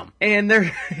right at them. And they're,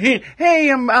 hey,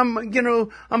 I'm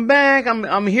back.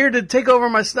 I'm here to take over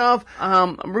my stuff.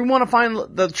 We want to find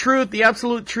the truth, the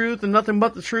absolute truth, and nothing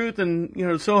but the truth,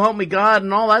 and so help me God,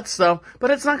 and all that stuff.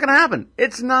 But it's not going to happen.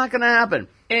 It's not going to happen.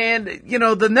 And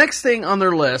the next thing on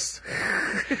their list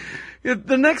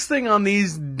The next thing on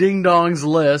these ding-dongs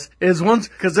list is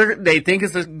because they think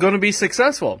it's going to be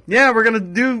successful. Yeah, we're going to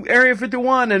do Area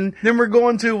 51, and then we're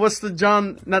going to, not the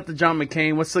John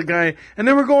McCain, what's the guy, and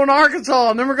then we're going to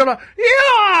Arkansas, and then we're going to,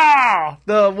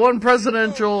 the one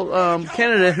presidential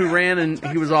candidate who ran, and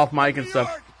he was off mic and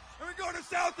stuff. And we're going to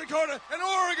South Dakota, and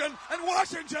Oregon, and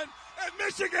Washington, and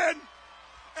Michigan,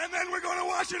 and then we're going to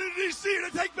Washington, D.C.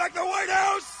 to take back the White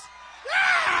House.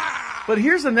 Yeah! But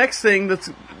here's the next thing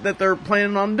that they're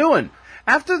planning on doing.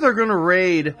 After they're going to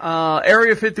raid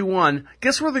Area 51,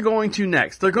 guess where they're going to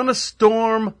next? They're going to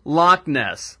storm Loch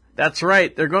Ness. That's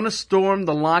right. They're going to storm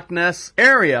the Loch Ness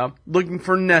area looking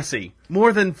for Nessie.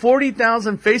 More than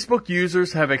 40,000 Facebook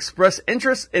users have expressed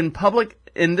interest in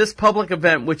this public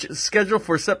event, which is scheduled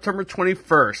for September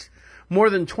 21st. More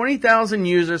than 20,000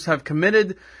 users have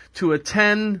committed to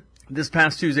attend this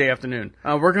past Tuesday afternoon.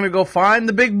 We're going to go find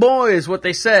the big boy is what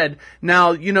they said.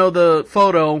 Now, the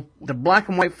photo, the black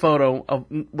and white photo of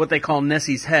what they call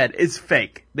Nessie's head is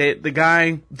fake. The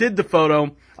guy did the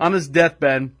photo on his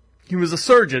deathbed. He was a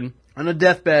surgeon on a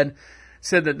deathbed,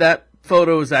 said that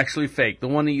photo is actually fake. The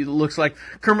one that looks like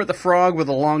Kermit the Frog with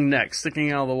a long neck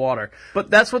sticking out of the water. But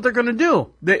that's what they're going to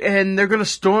do. And they're going to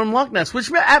storm Loch Ness,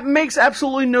 which makes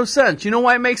absolutely no sense. You know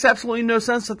why it makes absolutely no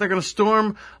sense that they're going to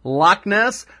storm Loch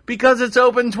Ness? Because it's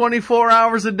open 24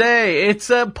 hours a day.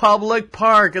 It's a public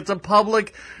park. It's a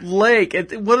public lake.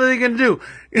 What are they going to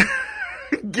do?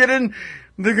 Get in...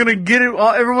 They're going to get it,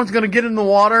 everyone's going to get in the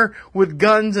water with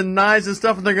guns and knives and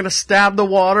stuff, and they're going to stab the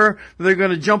water, they're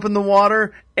going to jump in the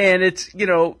water, and it's,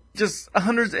 just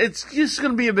it's just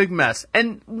going to be a big mess.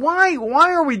 And why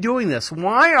are we doing this?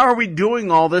 Why are we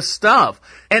doing all this stuff?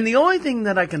 And the only thing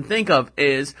that I can think of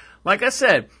is, like I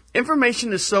said,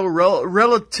 information is so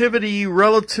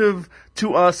relative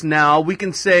to us now, we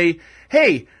can say,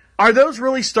 hey, are those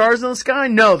really stars in the sky?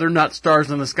 No, they're not stars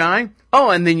in the sky.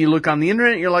 Oh, and then you look on the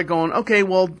internet, you're like going, okay,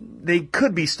 well, they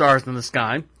could be stars in the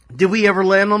sky. Did we ever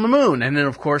land on the moon? And then,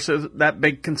 of course, there's that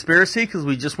big conspiracy, because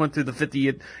we just went through the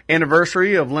 50th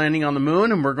anniversary of landing on the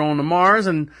moon, and we're going to Mars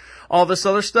and all this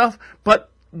other stuff.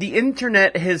 But the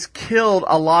internet has killed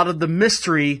a lot of the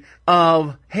mystery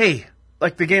of, hey,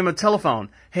 like the game of telephone.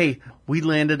 Hey, we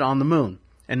landed on the moon.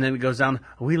 And then it goes down,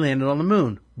 we landed on the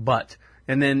moon, but...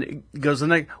 And then it goes the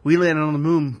next, we landed on the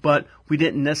moon, but we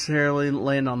didn't necessarily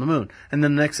land on the moon. And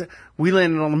then the next, we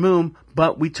landed on the moon,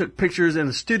 but we took pictures in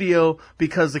the studio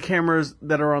because the cameras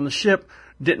that are on the ship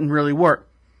didn't really work.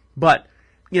 But,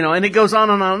 and it goes on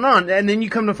and on and on. And then you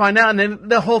come to find out, and then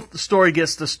the whole story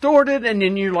gets distorted, and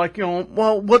then you're like,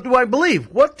 well, what do I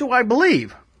believe? What do I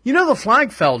believe? The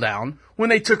flag fell down when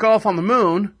they took off on the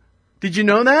moon. Did you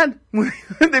know that?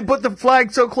 They put the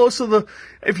flag so close to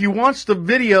if you watch the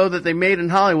video that they made in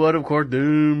Hollywood, of course,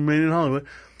 made in Hollywood,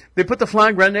 they put the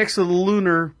flag right next to the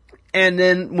lunar, and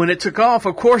then when it took off,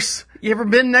 of course, you ever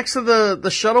been next to the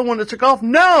shuttle when it took off?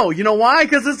 No! You know why?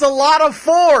 Because it's a lot of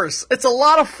force! It's a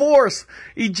lot of force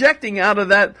ejecting out of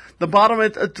the bottom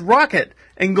of the rocket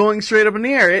and going straight up in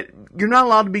the air. You're not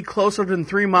allowed to be closer than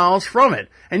 3 miles from it.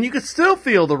 And you could still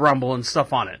feel the rumble and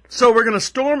stuff on it. So we're going to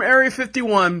storm Area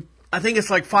 51. I think it's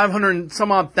like 500 and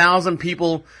some odd thousand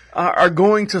people are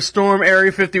going to storm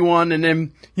Area 51, and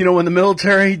then, when the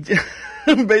military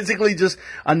basically just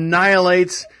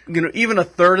annihilates, even a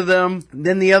third of them,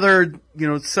 then the other,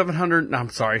 700, no, I'm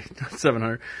sorry, not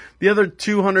 700, the other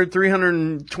 200,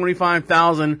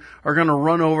 325,000 are going to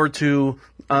run over to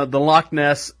the Loch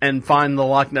Ness and find the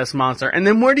Loch Ness Monster. And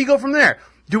then where do you go from there?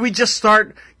 Do we just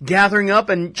start gathering up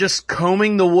and just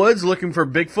combing the woods looking for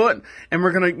Bigfoot? And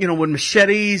we're going to, with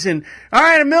machetes and, all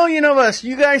right, 1 million of us,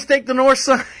 you guys take the north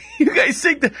side. You guys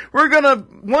take we're going to,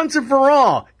 once and for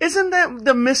all. Isn't that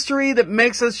the mystery that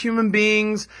makes us human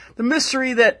beings? The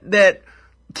mystery that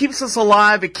keeps us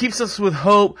alive. It keeps us with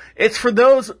hope. It's for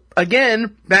those,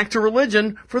 again, back to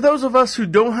religion, for those of us who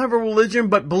don't have a religion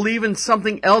but believe in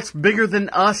something else bigger than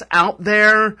us out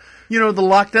there. The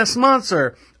Loch Ness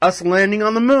Monster, us landing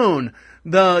on the moon,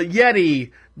 the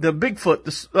Yeti, the Bigfoot,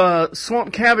 the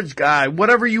swamp cabbage guy,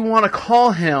 whatever you want to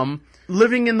call him,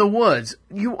 living in the woods.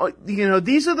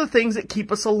 These are the things that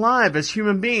keep us alive as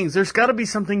human beings. There's got to be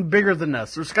something bigger than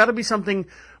us. There's got to be something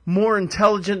more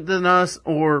intelligent than us,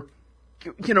 or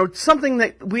something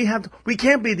that we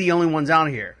can't be the only ones out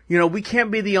here. We can't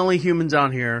be the only humans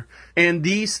out here. And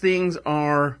these things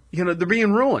are, they're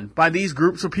being ruined by these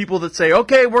groups of people that say,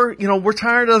 okay, we're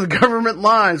tired of the government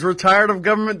lies. We're tired of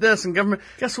government this and government.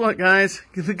 Guess what, guys?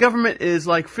 The government is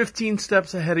like 15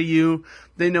 steps ahead of you.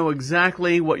 They know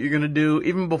exactly what you're going to do,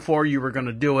 even before you were going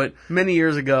to do it many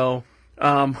years ago.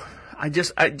 I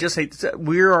just hate to say,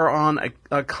 we are on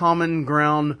a common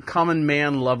ground, common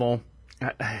man level.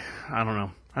 I don't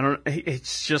know.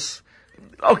 It's just,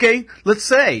 okay, let's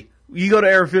say you go to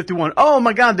Area 51. Oh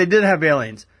my God, they did have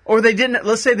aliens. Or they didn't,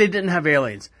 let's say they didn't have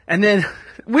aliens. And then,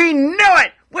 we knew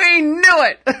it!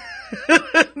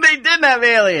 They didn't have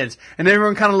aliens. And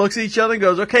everyone kind of looks at each other and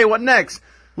goes, okay, what next?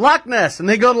 Loch Ness. And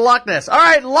they go to Loch Ness.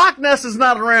 Alright, Loch Ness is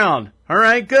not around.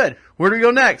 Alright, good. Where do we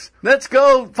go next? Let's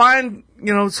go find,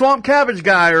 Swamp Cabbage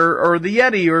Guy or the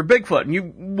Yeti or Bigfoot. And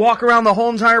you walk around the whole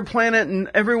entire planet and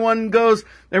everyone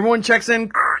checks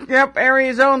in. Yep,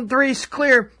 area zone 3's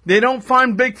clear. They don't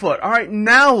find Bigfoot. Alright,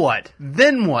 now what?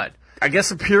 Then what? I guess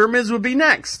the pyramids would be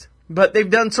next. But they've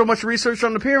done so much research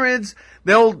on the pyramids,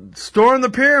 they'll storm the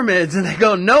pyramids and they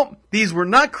go, nope, these were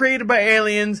not created by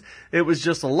aliens. It was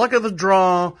just a luck of the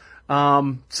draw.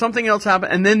 Something else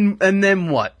happened. And then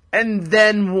what? And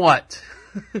then what?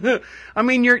 I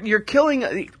mean, you're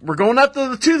killing, we're going after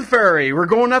the Tooth Fairy. We're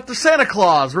going after Santa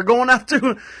Claus. We're going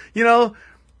after, you're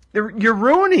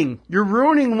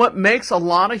ruining what makes a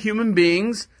lot of human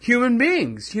beings.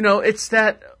 It's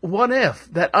that what if,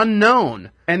 that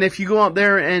unknown. And if you go out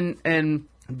there and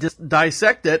just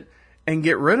dissect it and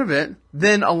get rid of it,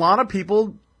 then a lot of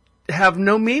people have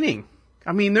no meaning.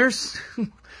 I mean, there's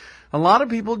a lot of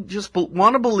people just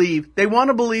want to believe. They want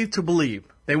to believe to believe.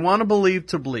 They want to believe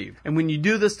to believe. And when you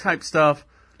do this type stuff,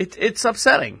 it's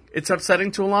upsetting. It's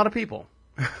upsetting to a lot of people.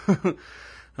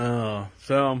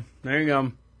 So there you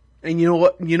go. And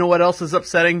you know what else is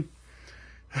upsetting?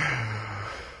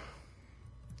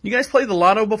 You guys played the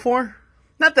lotto before?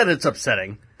 Not that it's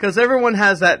upsetting, because everyone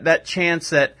has that chance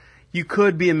that you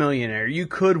could be a millionaire. You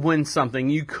could win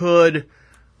something. You could,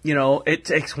 it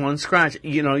takes one scratch.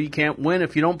 You can't win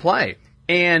if you don't play.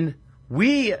 And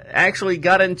we actually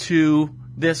got into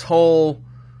this whole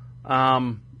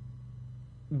buying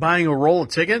a roll of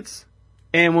tickets.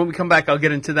 And when we come back, I'll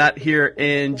get into that here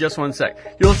in just one sec.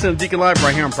 You're listening to Deacon Live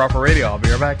right here on Proper Radio. I'll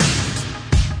be right back.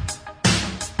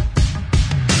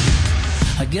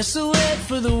 I guess I'll wait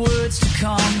for the words to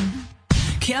come.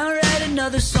 Can't write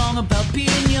another song about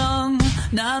being young.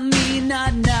 Not me,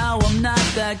 not now, I'm not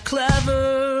that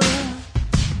clever.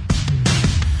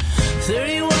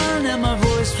 31 and my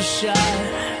voice was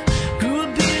shy. Grew a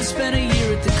beard, spent a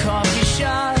year at the coffee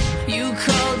shop. You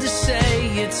called to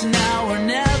say it's now or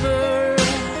never.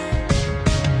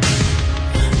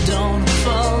 Don't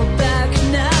fall back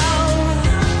now.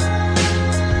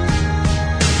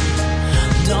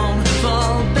 Don't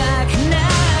fall back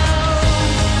now.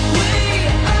 We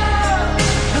are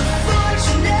the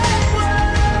fortunate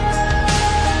one.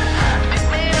 Pick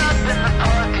me up in the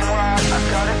parking lot. I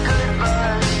got a good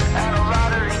buzz and a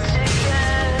lottery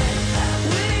ticket.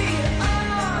 We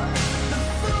are the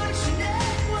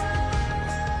fortunate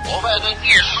one. All that in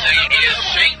your seat is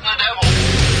Satan the devil.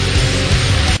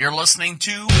 You're listening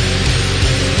to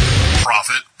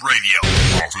Prophet Radio.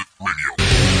 Prophet Radio.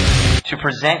 To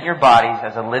present your bodies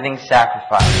as a living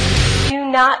sacrifice. Do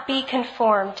not be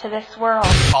conformed to this world.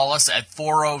 Call us at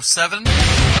 407.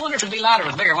 I wonder if it'd be louder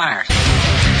with bigger wires.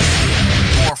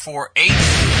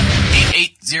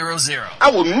 448-8800.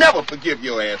 I will never forgive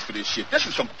your ass for this shit. This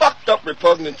is some fucked up,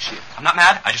 repugnant shit. I'm not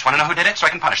mad. I just want to know who did it so I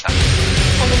can punish them.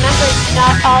 And the members do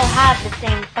not all have the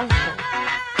same function.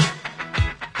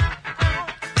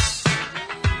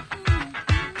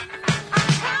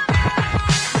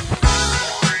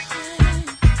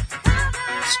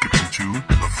 To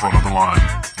the front of the line.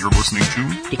 You're listening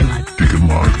to Deacon Live. Deacon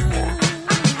Live.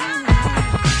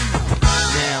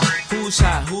 Now, who's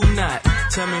hot, who not?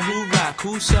 Tell me who rock,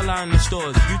 who sell out in the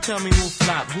stores. You tell me who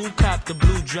flop, who cop the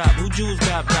blue drop, who jewels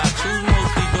got blocks, who's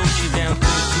mostly Dolce down to the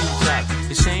blue drop.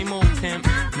 The same old pimp,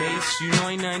 mace, you know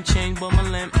ain't nothing changed but my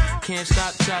limp. Can't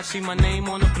stop till I see my name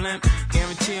on the blimp.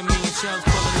 Guarantee a million shells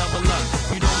full of level up.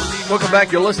 You don't believe. Welcome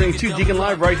back. You're listening to Deacon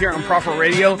Live right here on Prophet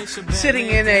Radio. Sitting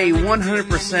in a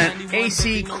 100%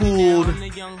 AC cooled.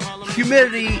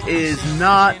 Humidity is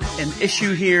not an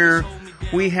issue here.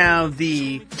 We have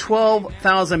the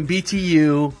 12,000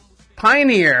 BTU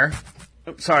Pioneer.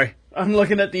 Sorry, I'm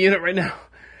looking at the unit right now.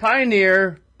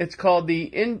 Pioneer. It's called the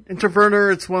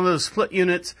Interverter. It's one of those split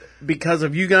units. Because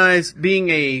of you guys being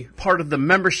a part of the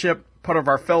membership, part of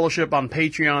our fellowship on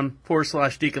Patreon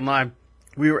 /Deacon Live,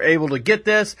 we were able to get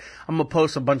this. I'm going to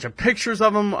post a bunch of pictures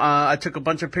of them. I took a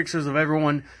bunch of pictures of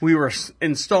everyone. We were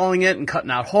installing it and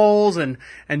cutting out holes and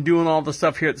doing all the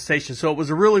stuff here at the station. So it was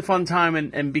a really fun time.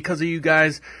 And because of you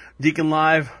guys, Deacon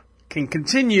Live can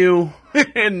continue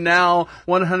in now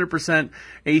 100%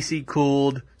 AC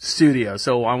cooled studio.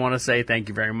 So I want to say thank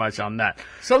you very much on that.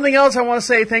 Something else I want to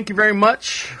say thank you very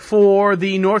much for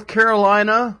the North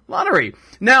Carolina lottery.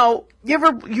 Now,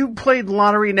 you played the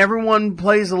lottery and everyone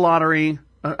plays the lottery.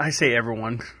 I say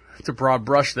everyone. It's a broad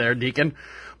brush there, Deacon.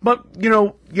 But,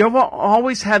 you've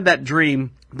always had that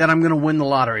dream that I'm going to win the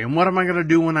lottery. And what am I going to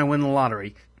do when I win the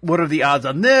lottery? What are the odds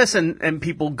on this? And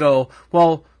people go,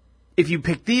 well, if you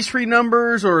pick these 3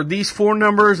 numbers or these 4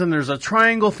 numbers, and there's a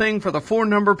triangle thing for the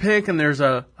 4-number pick, and there's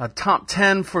a top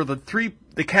 10 for the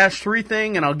cash 3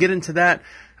 thing, and I'll get into that.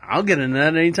 I'll get into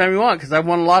that anytime you want, because I've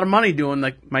won a lot of money doing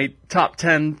my top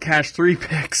 10 cash 3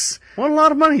 picks. Won a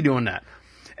lot of money doing that.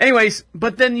 Anyways,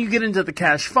 but then you get into the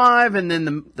cash 5, and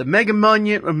then the Mega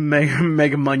Millions,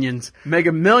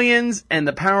 and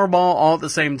the Powerball all at the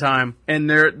same time, and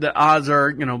the odds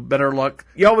are, better luck.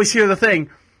 You always hear the thing,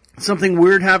 something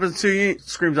weird happens to you,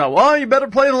 screams out, well, you better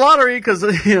play the lottery, because,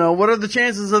 what are the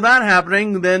chances of that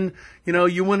happening? Then,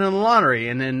 you win in the lottery.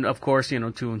 And then, of course, 2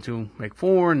 and 2 make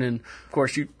 4, and then, of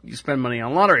course, you spend money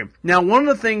on lottery. Now, one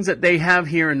of the things that they have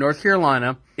here in North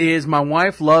Carolina is my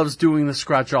wife loves doing the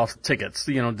scratch-off tickets.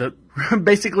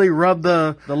 Basically rub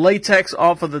the latex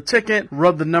off of the ticket,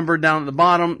 rub the number down at the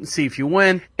bottom, see if you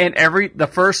win. And the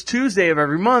first Tuesday of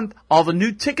every month, all the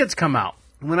new tickets come out.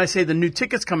 When I say the new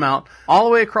tickets come out, all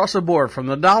the way across the board, from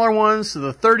the $1 ones to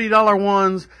the $30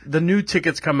 ones, the new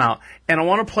tickets come out. And I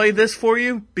want to play this for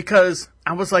you because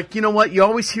I was like, you know what? You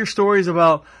always hear stories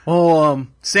about,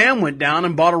 Sam went down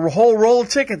and bought a whole roll of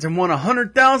tickets and won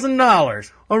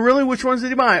 $100,000. Oh, really? Which ones did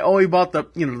he buy? Oh, he bought the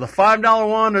 $5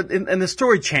 one, and the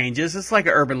story changes. It's like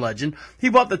an urban legend. He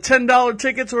bought the $10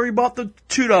 tickets, or he bought the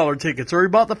 $2 tickets, or he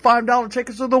bought the $5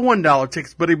 tickets, or the $1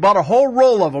 tickets, but he bought a whole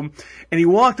roll of them, and he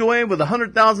walked away with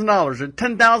 $100,000 or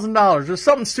 $10,000 or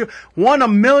something stupid. Won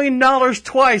 $1 million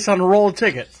twice on a roll of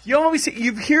tickets.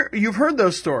 You've heard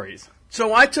those stories.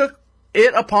 So I took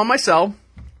it upon myself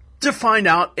to find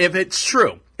out if it's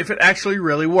true, if it actually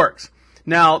really works.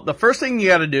 Now, the first thing you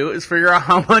got to do is figure out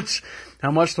how much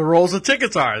the rolls of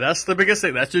tickets are. That's the biggest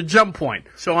thing. That's your jump point.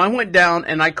 So I went down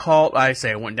and I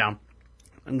went down.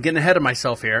 I'm getting ahead of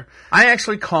myself here. I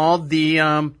actually called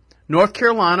the North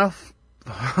Carolina,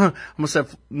 I almost said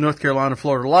North Carolina,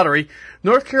 Florida Lottery,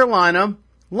 North Carolina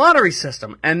lottery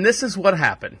system. And this is what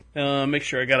happened. Make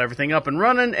sure I got everything up and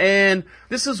running, and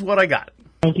this is what I got.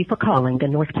 Thank you for calling the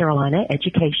North Carolina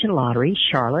Education Lottery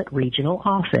Charlotte Regional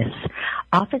Office.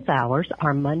 Office hours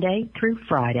are Monday through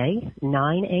Friday,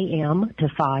 9 a.m. to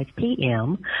 5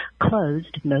 p.m.,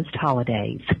 closed most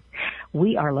holidays.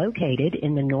 We are located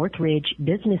in the Northridge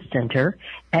Business Center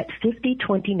at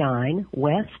 5029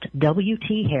 West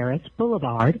W.T. Harris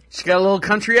Boulevard. She's got a little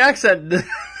country accent.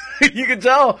 You can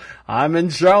tell I'm in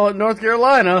Charlotte, North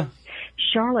Carolina.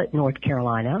 Charlotte, North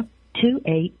Carolina,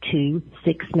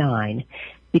 28269,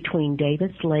 between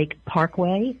Davis Lake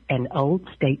Parkway and Old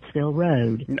Statesville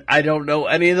Road. I don't know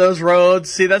any of those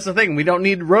roads. See, that's the thing. We don't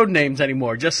need road names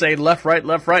anymore. Just say left, right,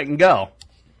 and go.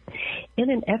 In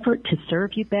an effort to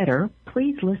serve you better,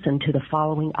 please listen to the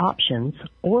following options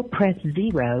or press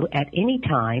 0 at any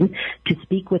time to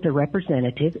speak with a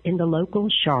representative in the local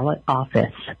Charlotte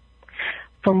office.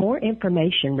 For more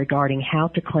information regarding how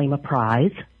to claim a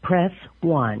prize, press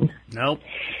 1. Nope.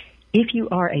 If you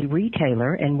are a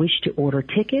retailer and wish to order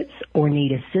tickets or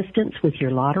need assistance with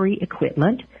your lottery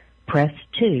equipment, press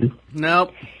 2.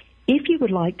 Nope. If you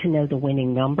would like to know the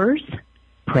winning numbers,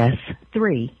 press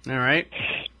 3. All right.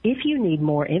 If you need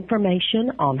more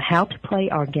information on how to play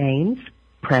our games,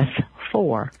 press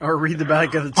 4. Or read the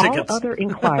back of the tickets. All other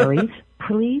inquiries,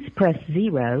 please press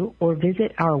 0 or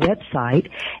visit our website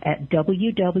at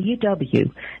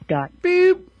www.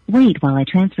 Beep. Wait while I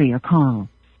transfer your call.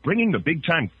 Bringing the big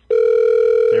time.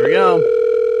 There we go.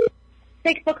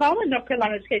 Thanks for calling North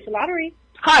Carolina Education Lottery.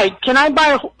 Hi, can I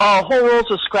buy whole rolls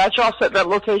of scratch-offs at that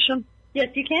location? Yes,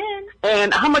 you can.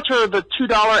 And how much are the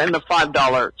 $2 and the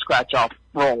 $5 scratch-off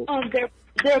rolls?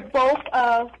 They're both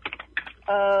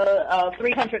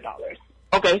 $300.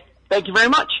 Okay, thank you very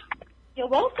much. You're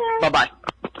welcome. Bye-bye.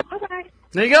 Bye-bye.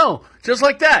 There you go. Just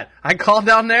like that. I called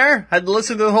down there, had to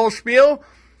listen to the whole spiel.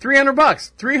 $300.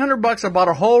 $300. I bought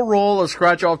a whole roll of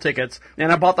scratch-off tickets,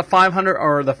 and I bought the $500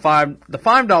 or the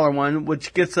 $5 one,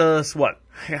 which gets us what?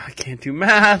 I can't do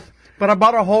math. But I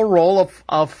bought a whole roll of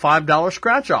 $5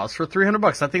 scratch-offs for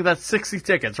 $300. I think that's 60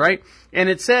 tickets, right? And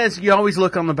it says, you always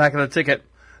look on the back of the ticket,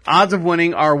 odds of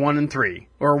winning are 1 in 3,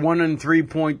 or 1 in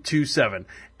 3.27.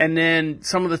 And then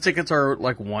some of the tickets are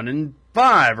like 1 in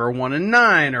 5, or 1 in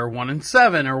 9, or 1 in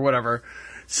 7, or whatever.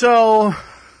 So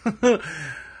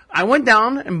I went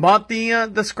down and bought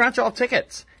the scratch-off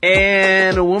tickets.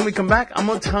 And when we come back, I'm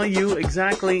going to tell you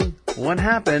exactly what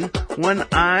happened when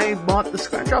I bought the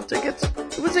scratch-off tickets.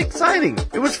 It was exciting.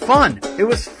 It was fun. It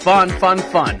was fun.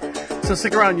 So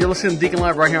stick around. You're listening to Deacon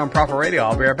Live right here on Proper Radio.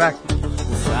 I'll be right back.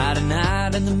 Friday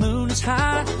night and the moon is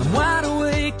high. I'm wide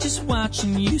awake just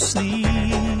watching you sleep.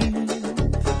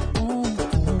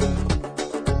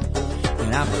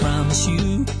 promise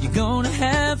you, you're gonna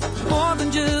have more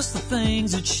than just the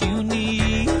things that you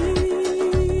need.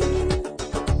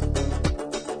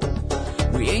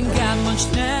 We ain't got much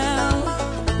now,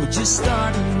 we're just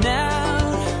starting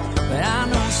out, but I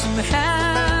know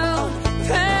somehow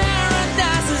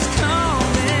paradise is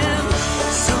coming.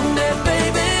 Someday,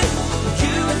 baby,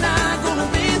 you and I are gonna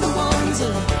be the ones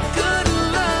that good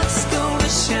luck's gonna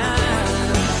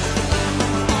shine.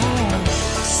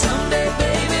 Someday,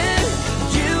 baby,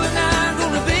 you and I are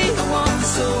gonna be the ones,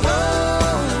 so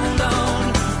hold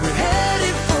on, we're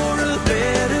headed for a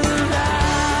better life.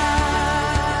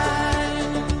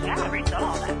 Yeah, great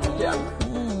song. Yeah.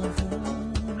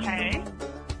 Okay.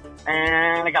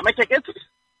 And I got my tickets.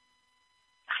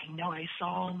 I know I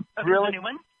saw them. Really? The new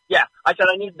one? Yeah. I said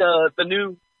I need the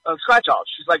new scratch off.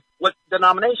 She's like, what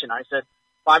denomination? I said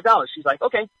 $5. She's like,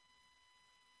 okay.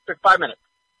 Took 5 minutes.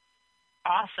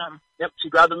 Awesome. Yep. She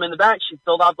grabbed them in the back. She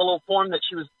filled out the little form that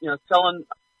she was, selling,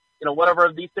 whatever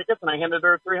of these tickets, and I handed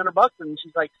her $300, and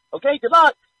she's like, okay, good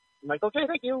luck. I'm like, okay,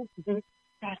 thank you.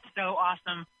 That's so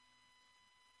awesome.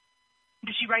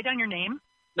 Did she write down your name?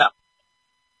 No.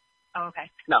 Oh, okay.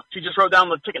 No. She just wrote down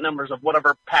the ticket numbers of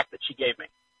whatever pack that she gave me.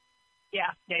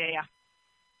 Yeah.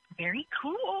 Very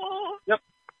cool. Yep.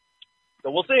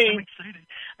 So we'll see.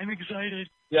 I'm excited.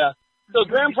 Yeah. So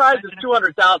grand prize is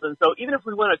 $200,000. So even if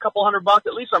we win a couple $100,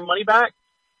 at least our money back.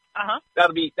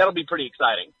 That'll be pretty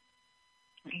exciting.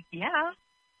 Yeah.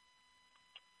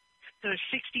 So there's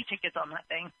 60 tickets on that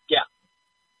thing. Yeah.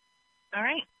 All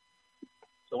right.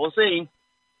 So we'll see.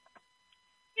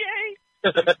 Yay.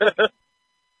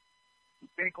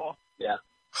 Very cool. Yeah.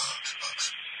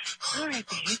 All right,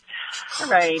 babe. All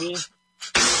righty.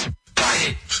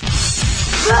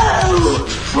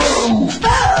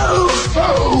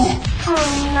 Oh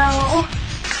no.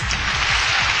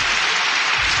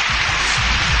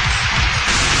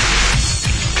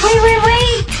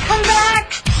 Wait. Come back.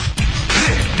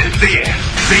 This is the end.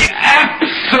 The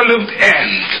absolute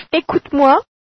end. Écoute-moi.